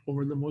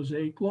over the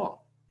Mosaic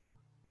law,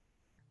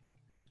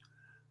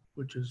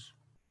 which is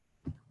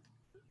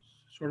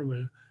sort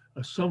of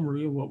a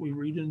summary of what we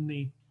read in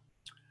the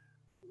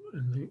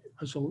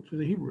epistle to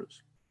the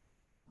Hebrews.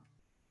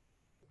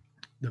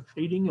 The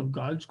fading of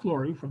God's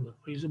glory from the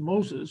face of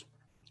Moses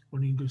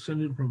when he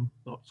descended from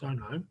Mount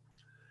Sinai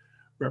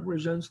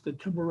represents the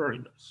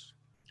temporariness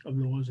of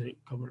the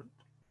Mosaic covenant.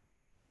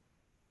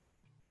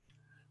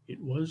 It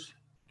was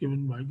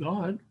given by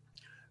God,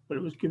 but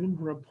it was given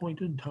for a point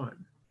in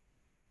time.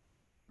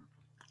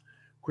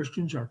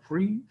 Christians are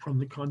free from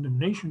the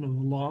condemnation of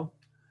the law,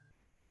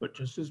 but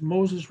just as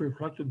Moses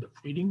reflected the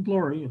fading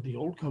glory of the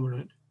old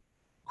covenant,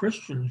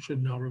 Christians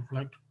should now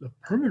reflect the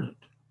permanent,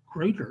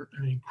 greater,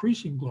 and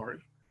increasing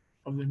glory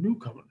of the new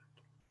covenant.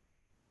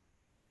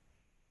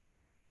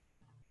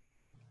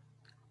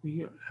 We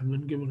have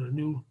been given a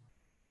new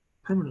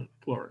permanent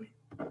glory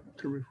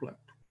to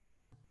reflect.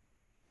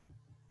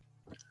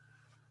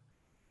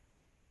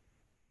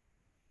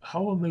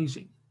 How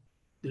amazing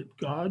that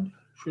God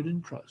should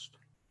entrust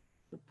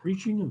the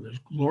preaching of this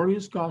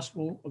glorious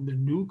gospel of the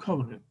new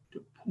covenant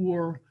to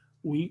poor,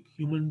 weak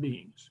human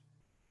beings.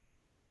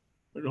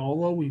 But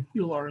although we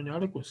feel our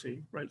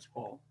inadequacy, writes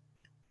Paul,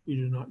 we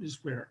do not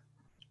despair.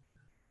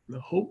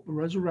 The hope of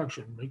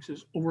resurrection makes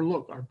us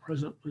overlook our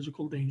present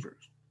physical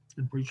dangers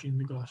in preaching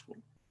the gospel.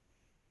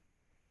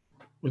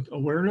 With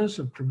awareness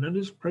of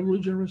tremendous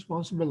privilege and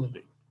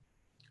responsibility,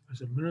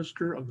 as a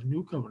minister of the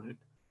new covenant,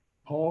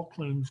 Paul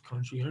claims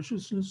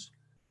conscientiousness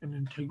and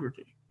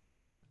integrity,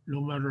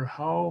 no matter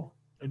how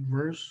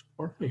adverse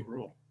or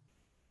favorable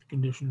the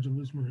conditions of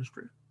his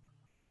ministry.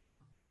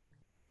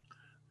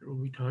 There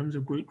will be times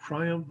of great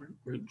triumph and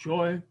great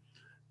joy,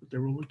 but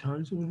there will be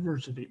times of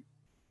adversity.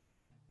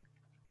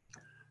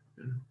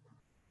 And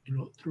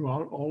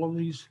throughout all of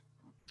these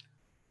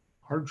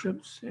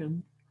hardships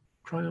and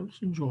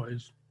triumphs and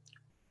joys,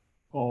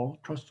 Paul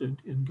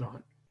trusted in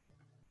God.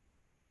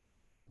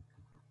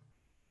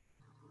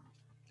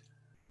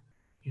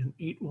 In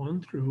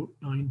 8:1 through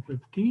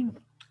 9:15,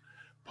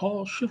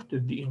 Paul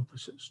shifted the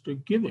emphasis to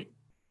giving.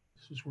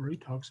 This is where he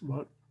talks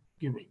about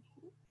giving,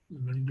 the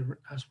many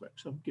different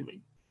aspects of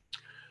giving.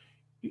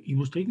 He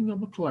was taking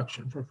up a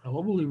collection for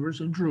fellow believers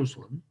in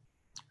Jerusalem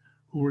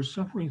who were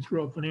suffering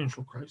through a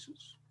financial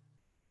crisis.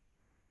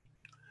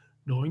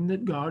 Knowing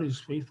that God is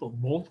faithful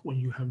both when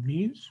you have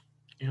needs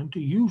and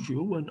to use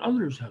you when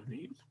others have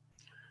needs,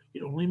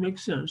 it only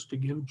makes sense to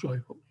give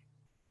joyfully.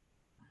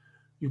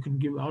 You can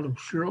give out of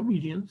sheer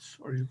obedience,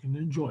 or you can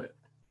enjoy it.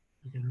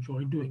 You can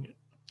enjoy doing it,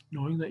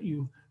 knowing that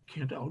you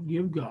can't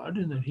outgive God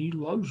and that he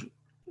loves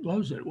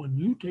it when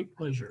you take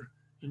pleasure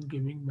in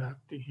giving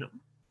back to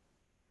him.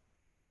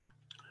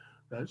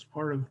 That's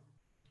part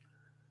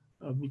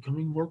of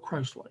becoming more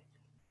Christ-like,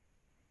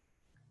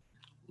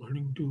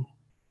 learning to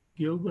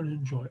give and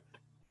enjoy it.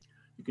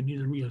 You can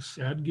either be a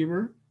sad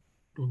giver,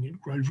 doing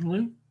it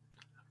grudgingly,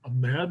 a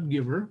mad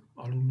giver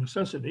out of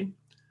necessity,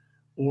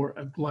 or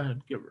a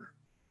glad giver,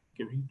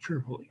 giving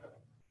cheerfully.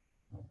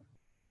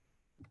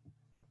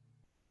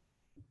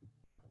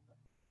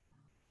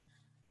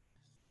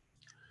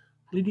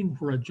 Pleading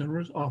for a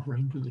generous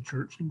offering to the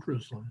church in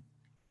Jerusalem,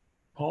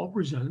 Paul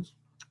presents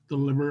the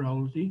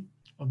liberality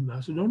of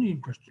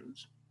Macedonian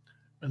Christians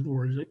and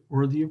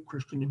worthy of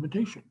Christian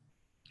imitation.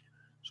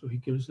 So he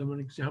gives them an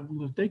example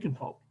that they can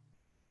follow.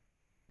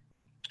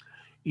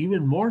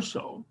 Even more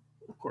so,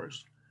 of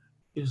course,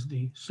 is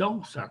the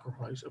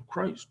self-sacrifice of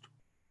Christ.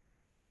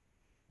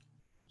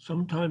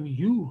 Sometime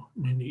you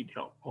may need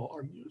help, Paul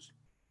argues.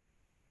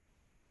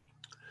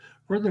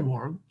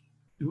 Furthermore,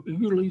 you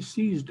eagerly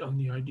seized on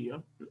the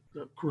idea,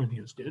 the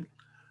Corinthians did,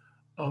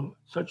 of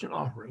such an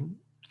offering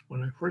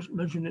when I first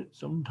mentioned it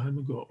some time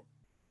ago.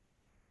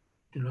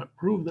 Do not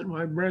prove that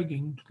my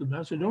bragging to the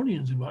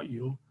Macedonians about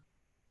you,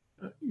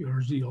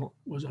 your zeal,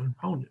 was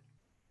unfounded.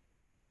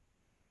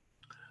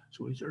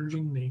 So he's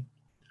urging the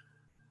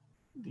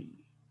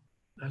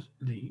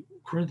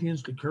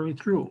Corinthians to carry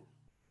through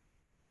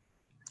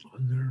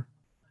on their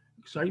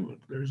excitement,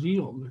 their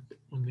zeal,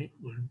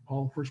 when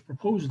Paul first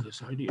proposed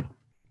this idea.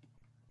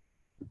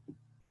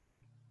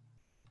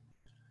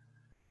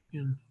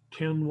 In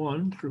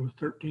 10:1 through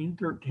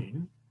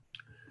 13:13,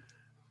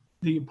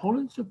 the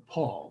opponents of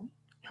Paul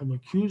have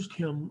accused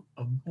him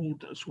of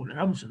boldness when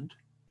absent,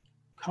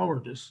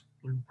 cowardice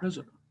when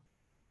present.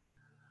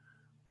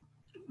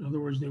 In other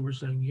words, they were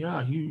saying,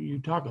 yeah, you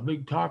talk a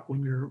big talk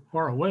when you're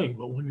far away,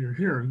 but when you're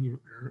here,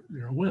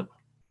 you're a wimp.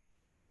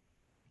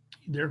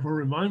 He therefore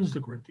reminds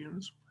the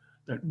Corinthians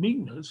that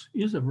meekness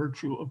is a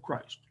virtue of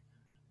Christ.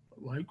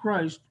 But like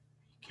Christ,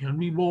 he can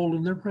be bold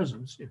in their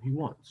presence if he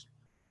wants,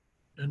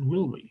 and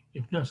will be,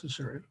 if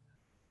necessary,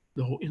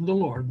 though in the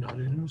Lord, not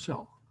in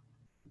himself.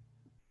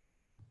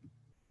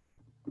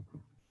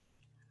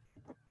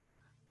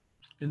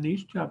 In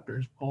these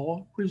chapters,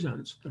 Paul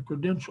presents the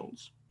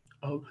credentials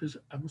of his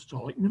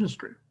apostolic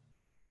ministry.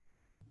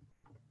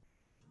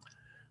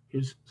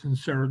 His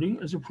sincerity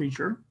as a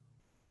preacher,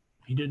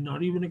 he did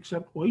not even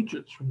accept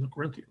wages from the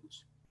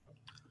Corinthians.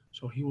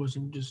 So he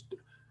wasn't just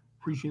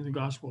preaching the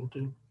gospel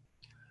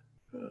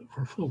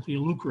for filthy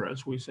lucre,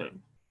 as we say.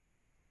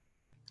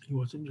 He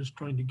wasn't just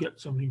trying to get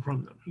something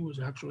from them. He was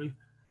actually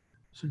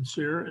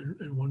sincere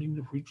and wanting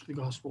to preach the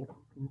gospel,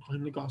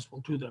 proclaim the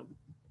gospel to them.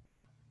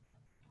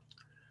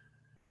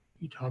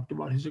 He talked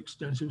about his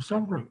extensive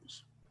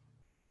sufferings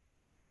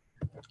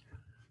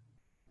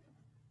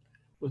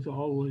with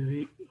all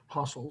the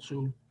apostles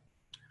who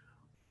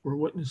were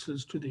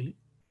witnesses to the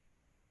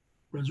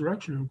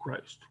resurrection of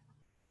Christ.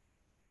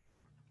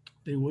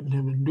 They wouldn't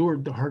have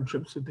endured the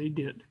hardships that they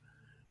did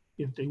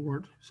if they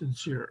weren't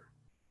sincere,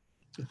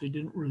 if they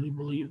didn't really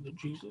believe that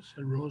Jesus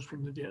had rose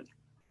from the dead.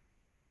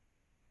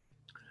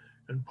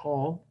 And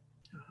Paul,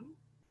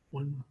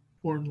 when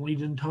born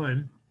late in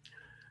time,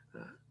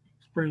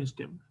 experienced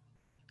him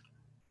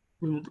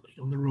vividly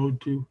on the road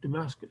to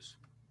Damascus.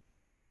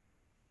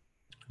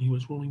 He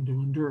was willing to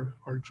endure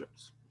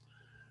hardships,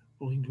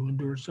 willing to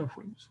endure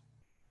sufferings,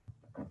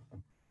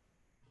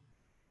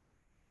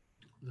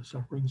 the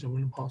sufferings of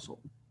an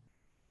apostle.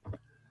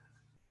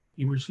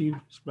 He received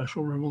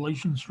special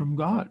revelations from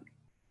God.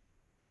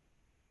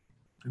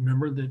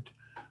 Remember that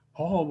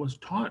Paul was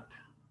taught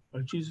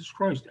by Jesus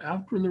Christ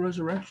after the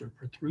resurrection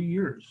for 3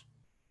 years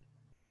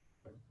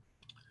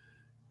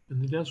in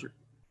the desert.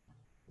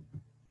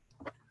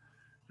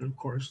 And of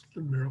course,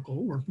 the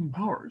miracle working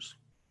powers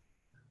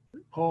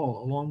that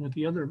Paul, along with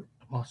the other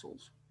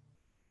apostles,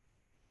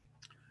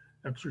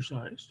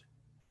 exercised.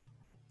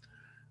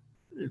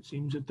 It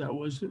seems that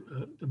was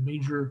the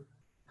major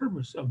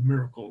purpose of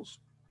miracles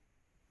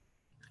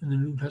in the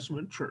New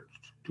Testament church,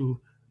 to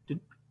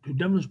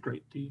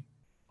demonstrate the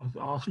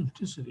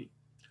authenticity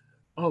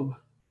of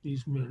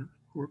these men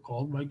who were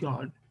called by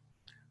God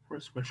for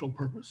a special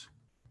purpose,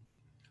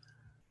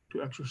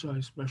 to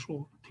exercise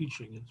special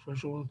teaching and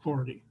special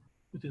authority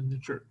within the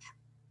church.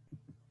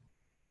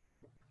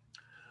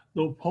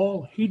 Though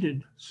Paul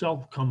hated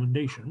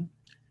self-commendation,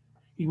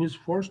 he was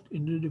forced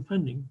into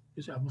defending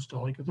his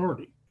apostolic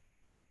authority.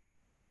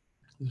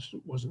 This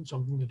wasn't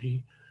something that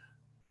he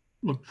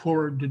looked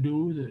forward to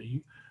do, that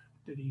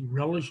he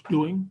relished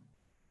doing,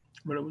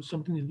 but it was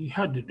something that he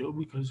had to do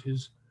because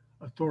his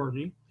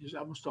authority, his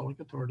apostolic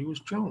authority, was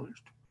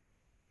challenged.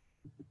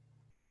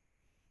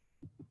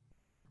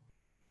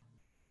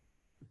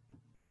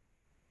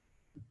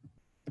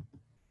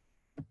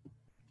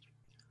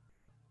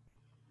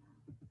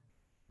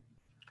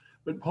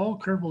 But Paul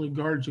carefully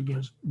guards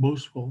against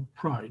boastful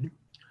pride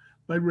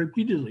by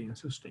repeatedly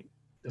insisting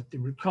that the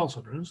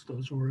recalcitrants,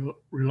 those who are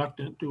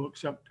reluctant to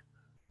accept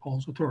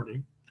Paul's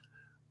authority,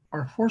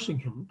 are forcing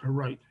him to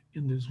write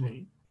in this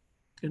vein,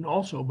 and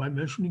also by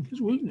mentioning his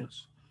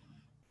weakness,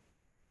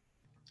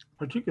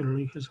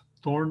 particularly his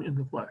thorn in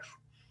the flesh.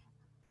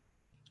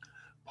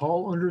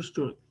 Paul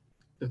understood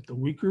that the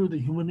weaker the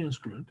human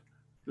instrument,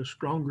 the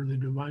stronger the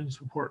divine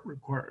support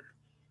required.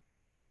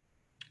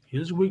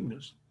 His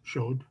weakness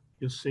showed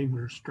his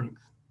Savior's strength.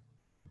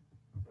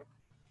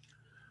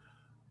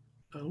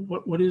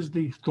 What is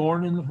the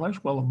thorn in the flesh?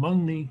 Well,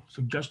 among the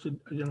suggested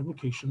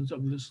identifications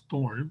of this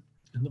thorn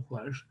in the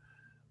flesh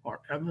are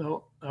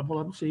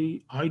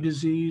epilepsy, eye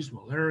disease,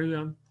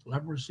 malaria,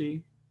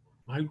 leprosy,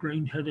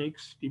 migraine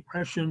headaches,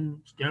 depression,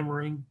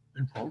 stammering,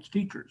 and false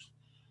teachers.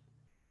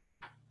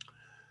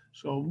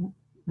 So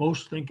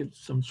most think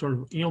it's some sort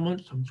of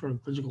ailment, some sort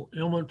of physical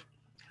ailment.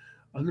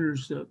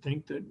 Others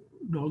think that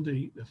no,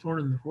 the thorn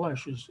in the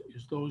flesh is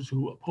those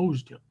who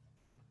opposed him,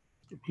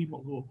 the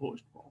people who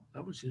opposed Paul.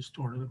 That was his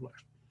thorn in the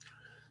flesh.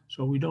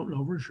 So we don't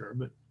know for sure,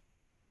 but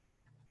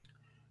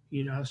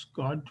he'd asked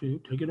God to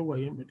take it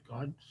away, but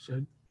God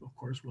said, of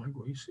course, my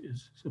grace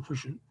is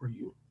sufficient for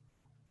you.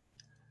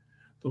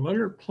 The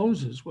letter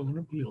closes with an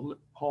appeal that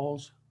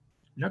Paul's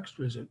next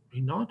visit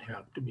may not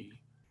have to be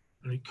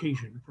an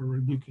occasion for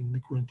rebuking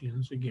the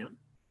Corinthians again.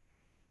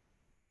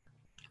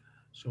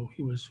 So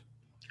he was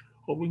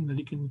hoping that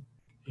he can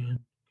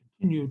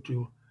continue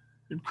to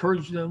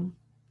encourage them,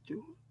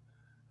 to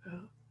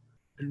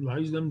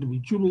advise them to be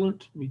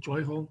jubilant, to be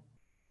joyful,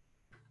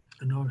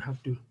 and not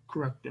have to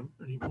correct them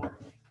anymore.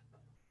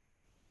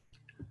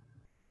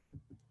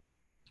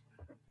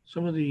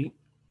 Some of the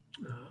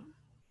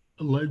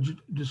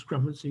alleged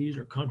discrepancies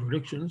or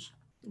contradictions,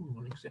 we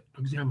want to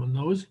examine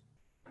those.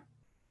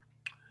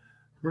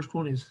 The first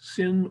one is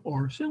sin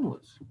or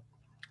sinless.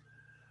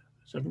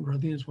 2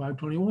 Corinthians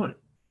 5:21.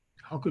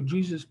 How could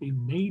Jesus be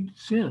made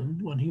sin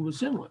when he was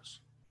sinless?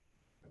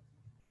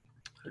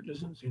 That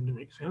doesn't seem to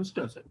make sense,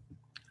 does it?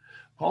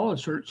 Paul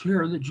asserts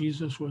here that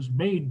Jesus was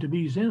made to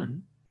be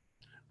sin,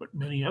 but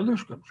many other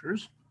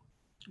scriptures,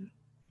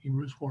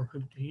 Hebrews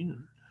 4:15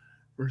 and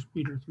 1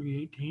 Peter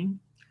 3:18,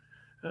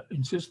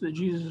 insist that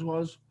Jesus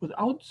was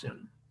without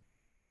sin.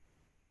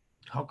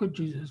 How could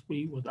Jesus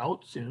be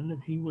without sin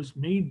if he was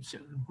made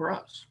sin for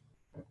us?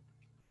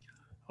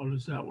 How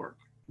does that work?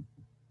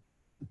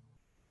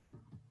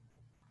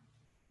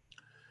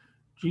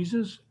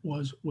 Jesus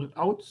was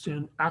without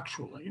sin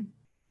actually,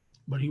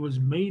 but he was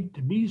made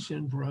to be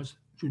sin for us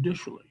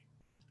judicially.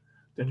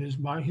 That is,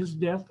 by his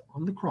death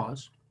on the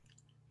cross,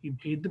 he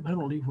paid the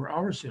penalty for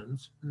our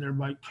sins and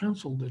thereby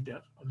canceled the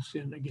debt of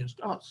sin against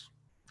us.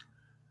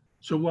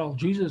 So while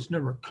Jesus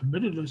never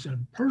committed a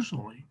sin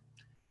personally,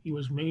 he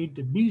was made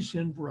to be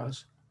sin for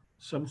us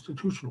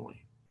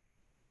substitutionally.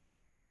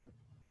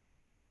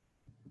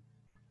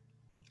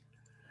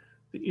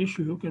 The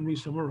issue can be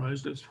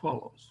summarized as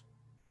follows.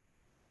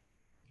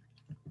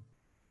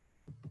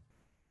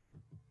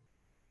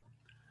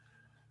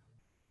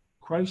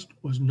 Christ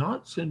was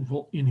not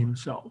sinful in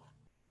himself.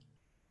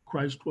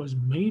 Christ was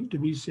made to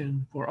be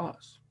sin for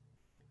us.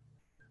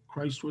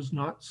 Christ was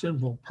not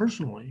sinful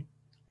personally,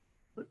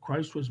 but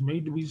Christ was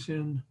made to be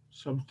sin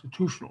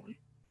substitutionally.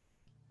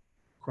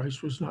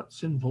 Christ was not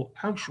sinful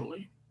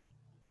actually.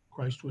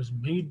 Christ was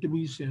made to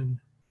be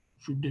sin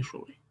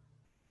judicially.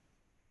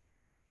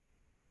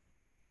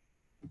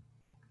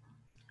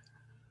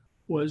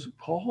 Was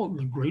Paul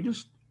the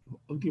greatest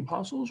of the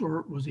apostles,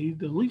 or was he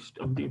the least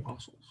of the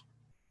apostles?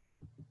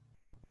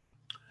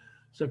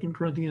 2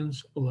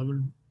 Corinthians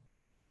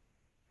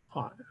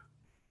 11:5,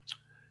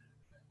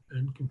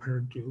 and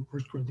compared to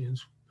 1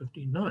 Corinthians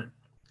 15:9.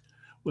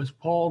 Was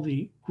Paul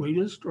the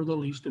greatest or the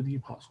least of the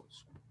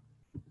apostles?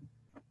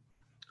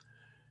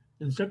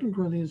 In 2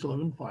 Corinthians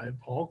 11:5,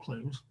 Paul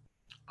claims,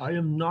 I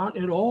am not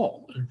at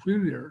all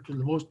inferior to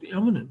the most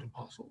eminent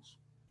apostles.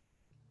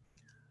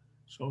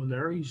 So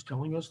there he's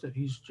telling us that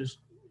he's just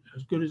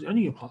as good as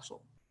any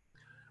apostle.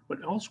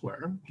 But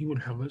elsewhere, he would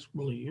have us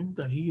believe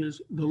that he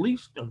is the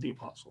least of the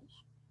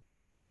apostles.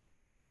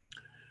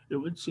 It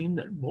would seem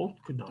that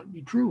both could not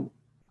be true.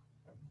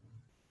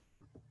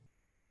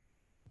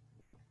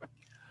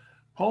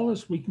 Paul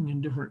is speaking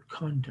in different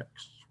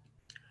contexts.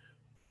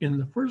 In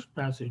the first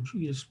passage,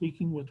 he is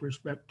speaking with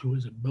respect to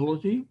his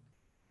ability,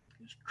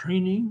 his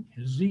training,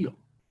 his zeal,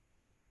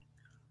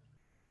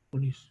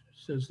 when he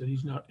says that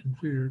he's not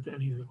inferior to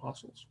any of the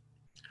apostles.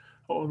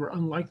 However,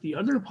 unlike the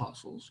other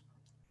apostles,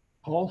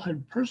 Paul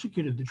had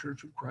persecuted the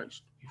church of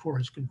Christ before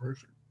his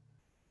conversion,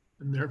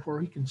 and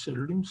therefore he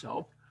considered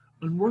himself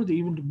unworthy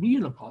even to be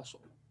an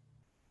apostle.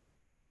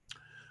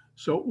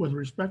 So with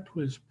respect to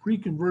his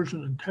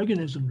pre-conversion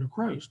antagonism to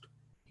Christ,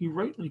 he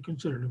rightly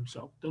considered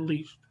himself the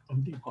least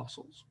of the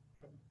apostles.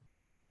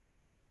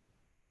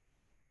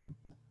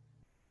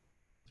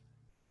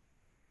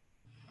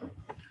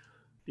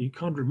 The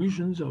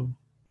contributions of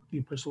the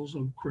epistles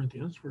of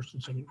Corinthians, 1st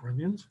and 2nd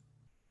Corinthians,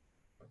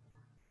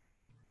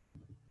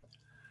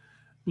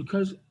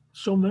 because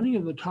so many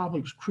of the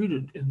topics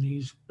treated in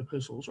these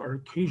epistles are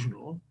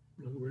occasional.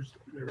 In other words,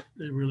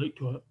 they relate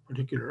to a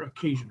particular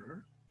occasion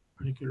or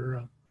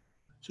particular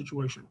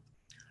situation.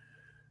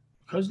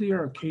 Because they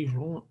are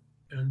occasional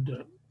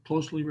and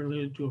closely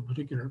related to a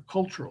particular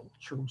cultural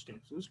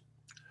circumstances,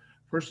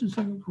 1st and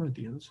 2nd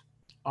Corinthians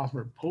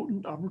offer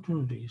potent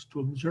opportunities to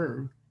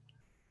observe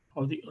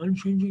how the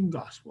unchanging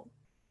gospel,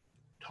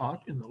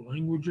 taught in the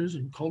languages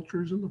and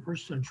cultures of the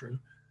first century,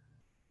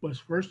 was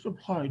first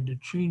applied to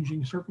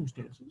changing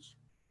circumstances.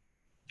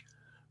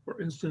 For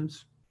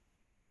instance,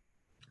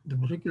 the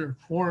particular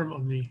form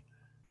of the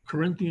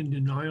Corinthian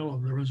denial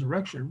of the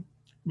resurrection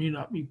may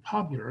not be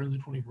popular in the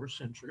 21st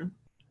century,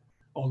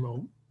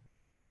 although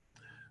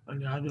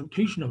an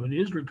adaptation of it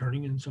is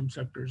returning in some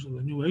sectors of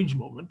the New Age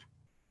movement.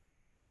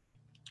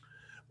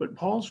 But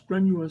Paul's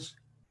strenuous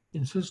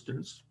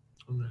insistence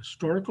on the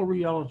historical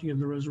reality of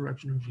the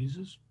resurrection of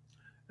Jesus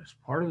as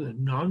part of the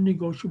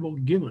non-negotiable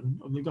given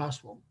of the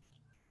gospel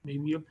may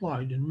be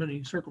applied in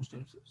many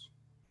circumstances.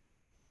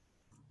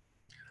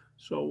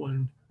 So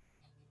when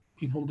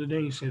people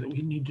today say that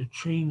we need to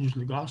change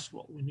the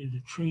gospel, we need to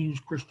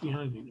change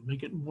Christianity to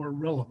make it more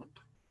relevant,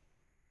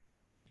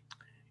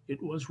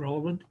 it was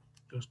relevant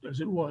just as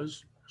it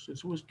was since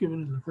it was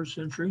given in the first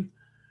century,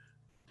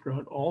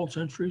 throughout all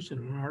centuries,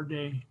 and in our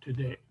day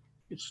today.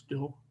 It's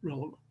still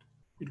relevant.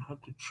 We don't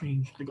have to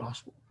change the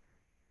gospel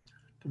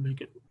to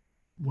make it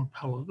more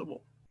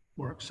palatable,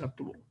 more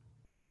acceptable.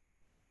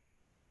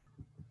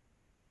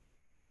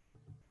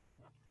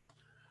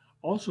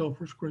 Also,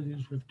 1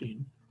 Corinthians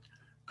 15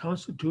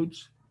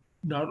 constitutes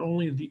not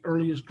only the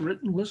earliest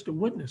written list of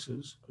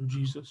witnesses of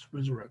Jesus'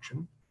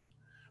 resurrection,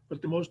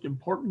 but the most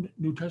important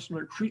New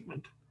Testament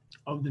treatment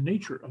of the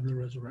nature of the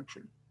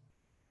resurrection.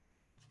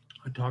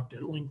 I talked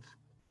at length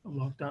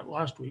about that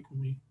last week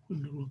when we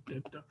looked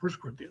at 1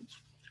 Corinthians.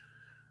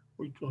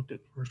 We looked at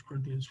 1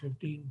 Corinthians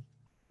 15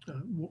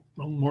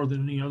 more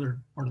than any other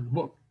part of the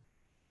book.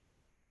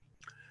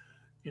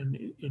 And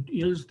it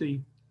is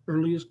the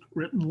earliest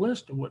written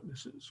list of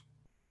witnesses.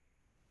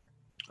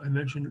 I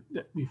mentioned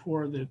that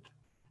before that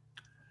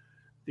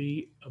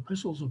the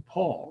epistles of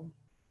Paul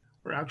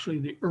were actually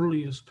the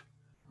earliest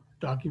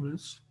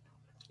documents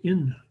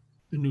in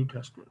the New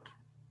Testament.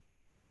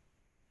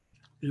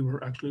 They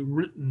were actually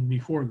written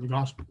before the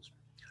Gospels.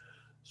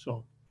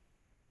 So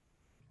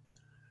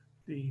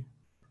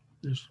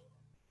this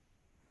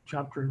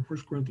chapter in 1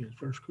 Corinthians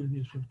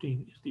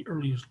 15, is the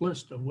earliest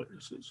list of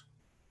witnesses,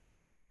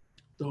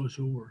 those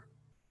who were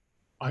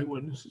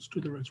eyewitnesses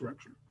to the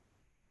resurrection.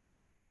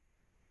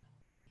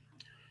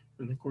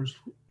 And of course,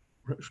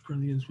 1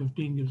 Corinthians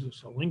 15 gives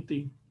us a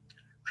lengthy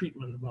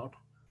treatment about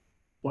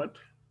what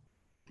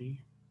the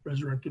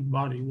resurrected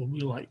body will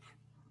be like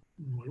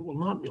and what it will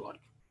not be like.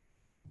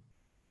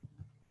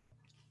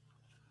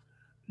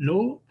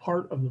 No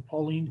part of the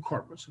Pauline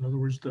corpus, in other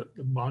words, the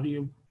body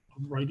of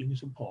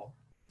writings of Paul,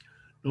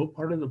 no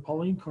part of the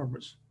Pauline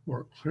corpus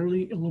more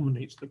clearly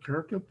illuminates the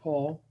character of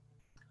Paul,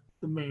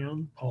 the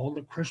man, Paul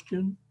the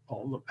Christian,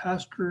 Paul the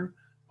pastor,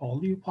 Paul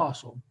the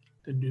apostle,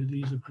 than do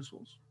these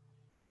epistles.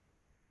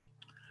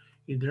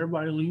 He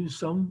thereby leaves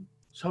some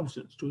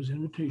substance to his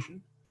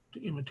invitation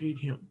to imitate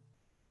him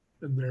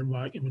and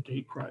thereby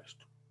imitate Christ.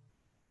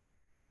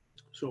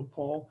 So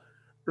Paul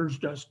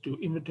urged us to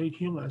imitate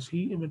him as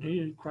he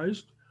imitated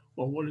Christ.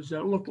 Well, what does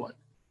that look like?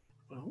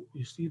 Well,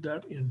 we see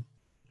that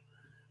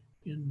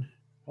in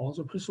Paul's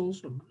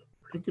epistles, and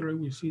particularly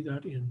we see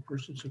that in 1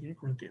 and 2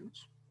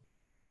 Corinthians.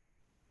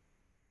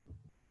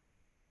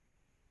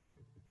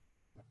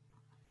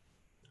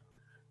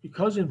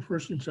 Because in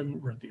 1 and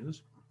 2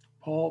 Corinthians,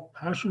 Paul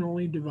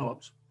passionately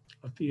develops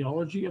a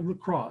theology of the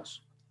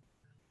cross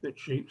that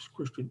shapes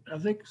Christian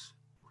ethics,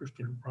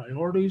 Christian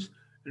priorities,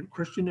 and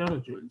Christian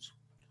attitudes.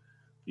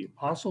 The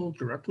apostle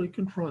directly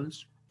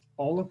confronts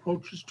all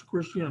approaches to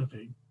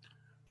Christianity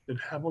that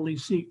heavily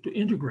seek to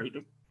integrate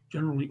a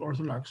generally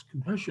orthodox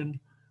confession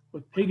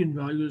with pagan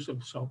values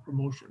of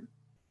self-promotion.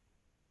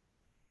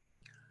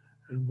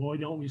 And boy,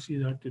 don't we see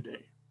that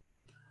today.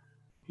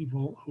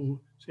 People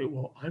who say,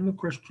 well, I'm a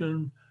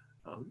Christian,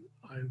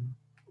 I'm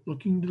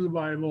looking to the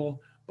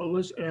Bible, but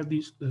let's add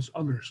this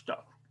other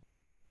stuff.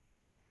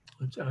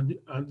 Let's add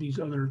these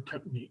other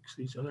techniques,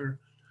 these other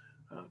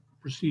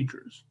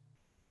procedures,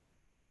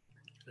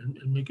 and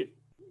make it,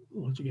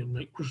 once again,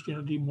 make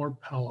Christianity more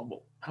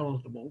palatable,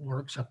 more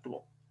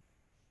acceptable.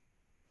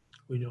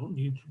 We don't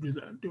need to do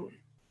that, do we?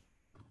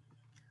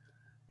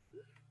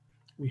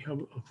 We have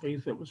a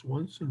faith that was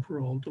once and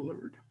for all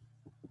delivered.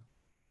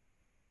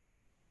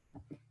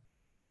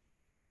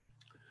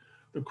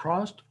 The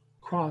cross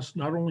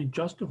not only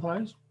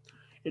justifies,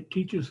 it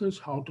teaches us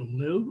how to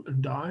live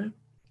and die,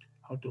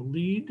 how to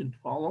lead and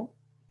follow,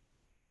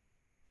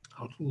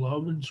 how to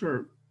love and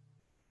serve.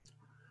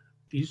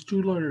 These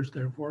two letters,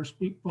 therefore,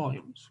 speak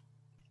volumes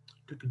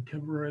to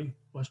contemporary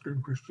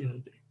Western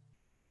Christianity,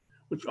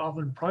 which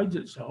often prides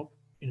itself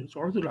in its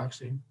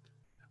orthodoxy,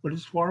 but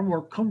is far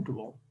more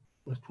comfortable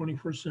with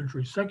 21st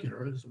century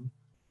secularism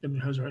than it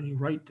has any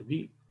right to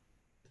be.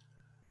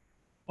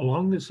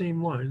 Along the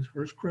same lines,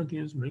 1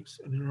 Corinthians makes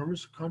an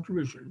enormous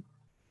contribution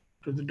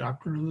to the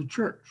doctrine of the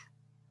church,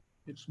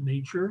 its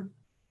nature,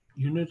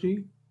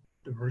 unity,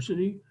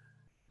 diversity,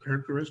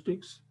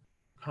 characteristics,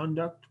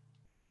 conduct,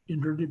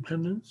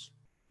 interdependence.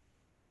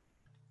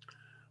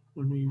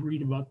 When we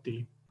read about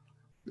the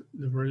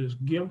various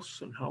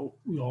gifts and how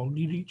we all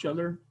need each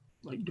other,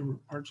 like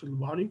different parts of the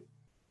body,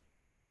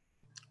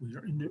 we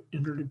are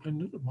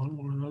interdependent upon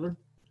one another.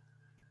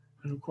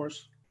 And of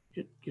course,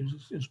 it gives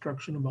us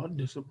instruction about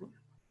discipline.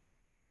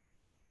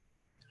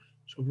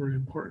 So very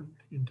important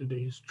in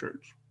today's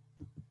church.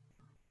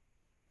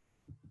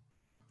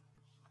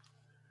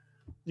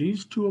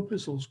 These two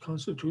epistles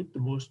constitute the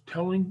most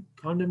telling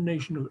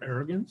condemnation of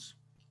arrogance,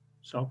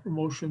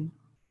 self-promotion,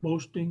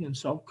 boasting, and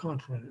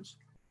self-confidence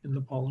in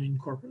the Pauline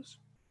corpus.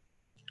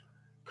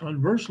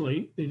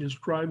 Conversely, they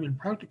describe in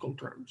practical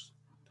terms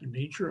the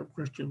nature of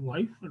Christian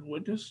life and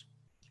witness,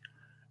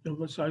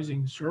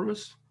 emphasizing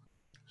service,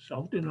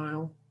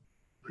 self-denial,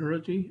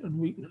 purity, and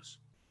weakness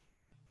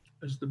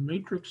as the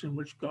matrix in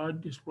which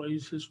God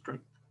displays his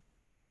strength.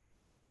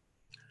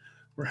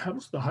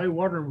 Perhaps the high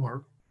water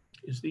mark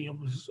is the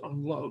emphasis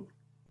on love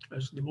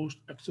as the most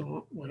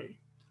excellent way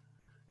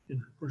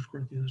in 1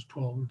 Corinthians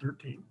 12 and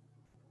 13,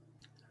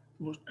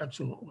 the most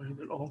excellent way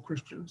that all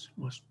Christians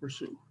must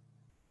pursue.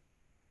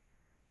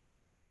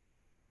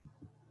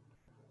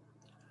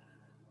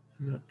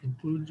 And that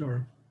concludes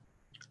our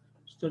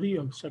study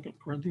of 2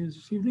 Corinthians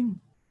this evening.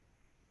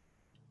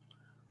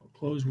 I'll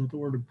close with a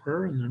word of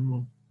prayer, and then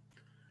we'll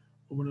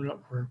open it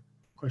up for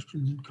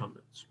questions and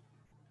comments.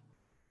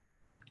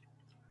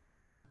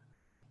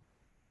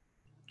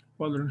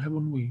 Father in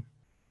heaven, we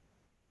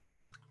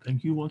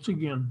thank you once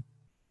again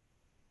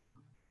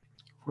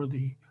for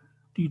the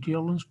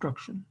detailed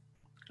instruction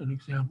and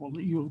example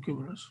that you have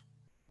given us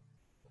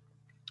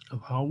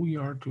of how we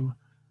are to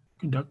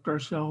conduct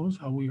ourselves,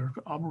 how we are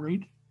to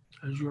operate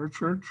as your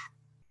church,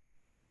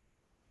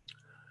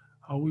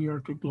 how we are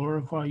to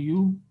glorify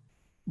you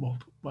both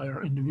by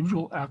our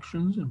individual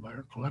actions and by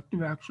our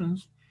collective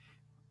actions,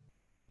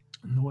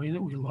 in the way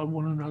that we love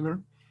one another,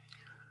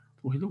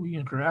 the way that we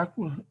interact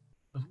with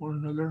one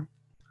another,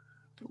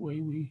 the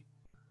way we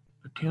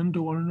attend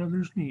to one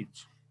another's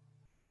needs.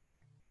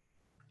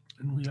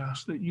 And we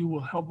ask that you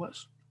will help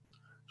us,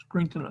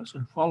 strengthen us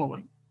in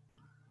following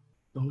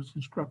those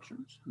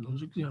instructions and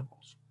those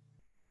examples.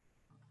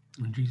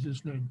 In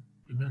Jesus' name,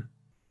 amen.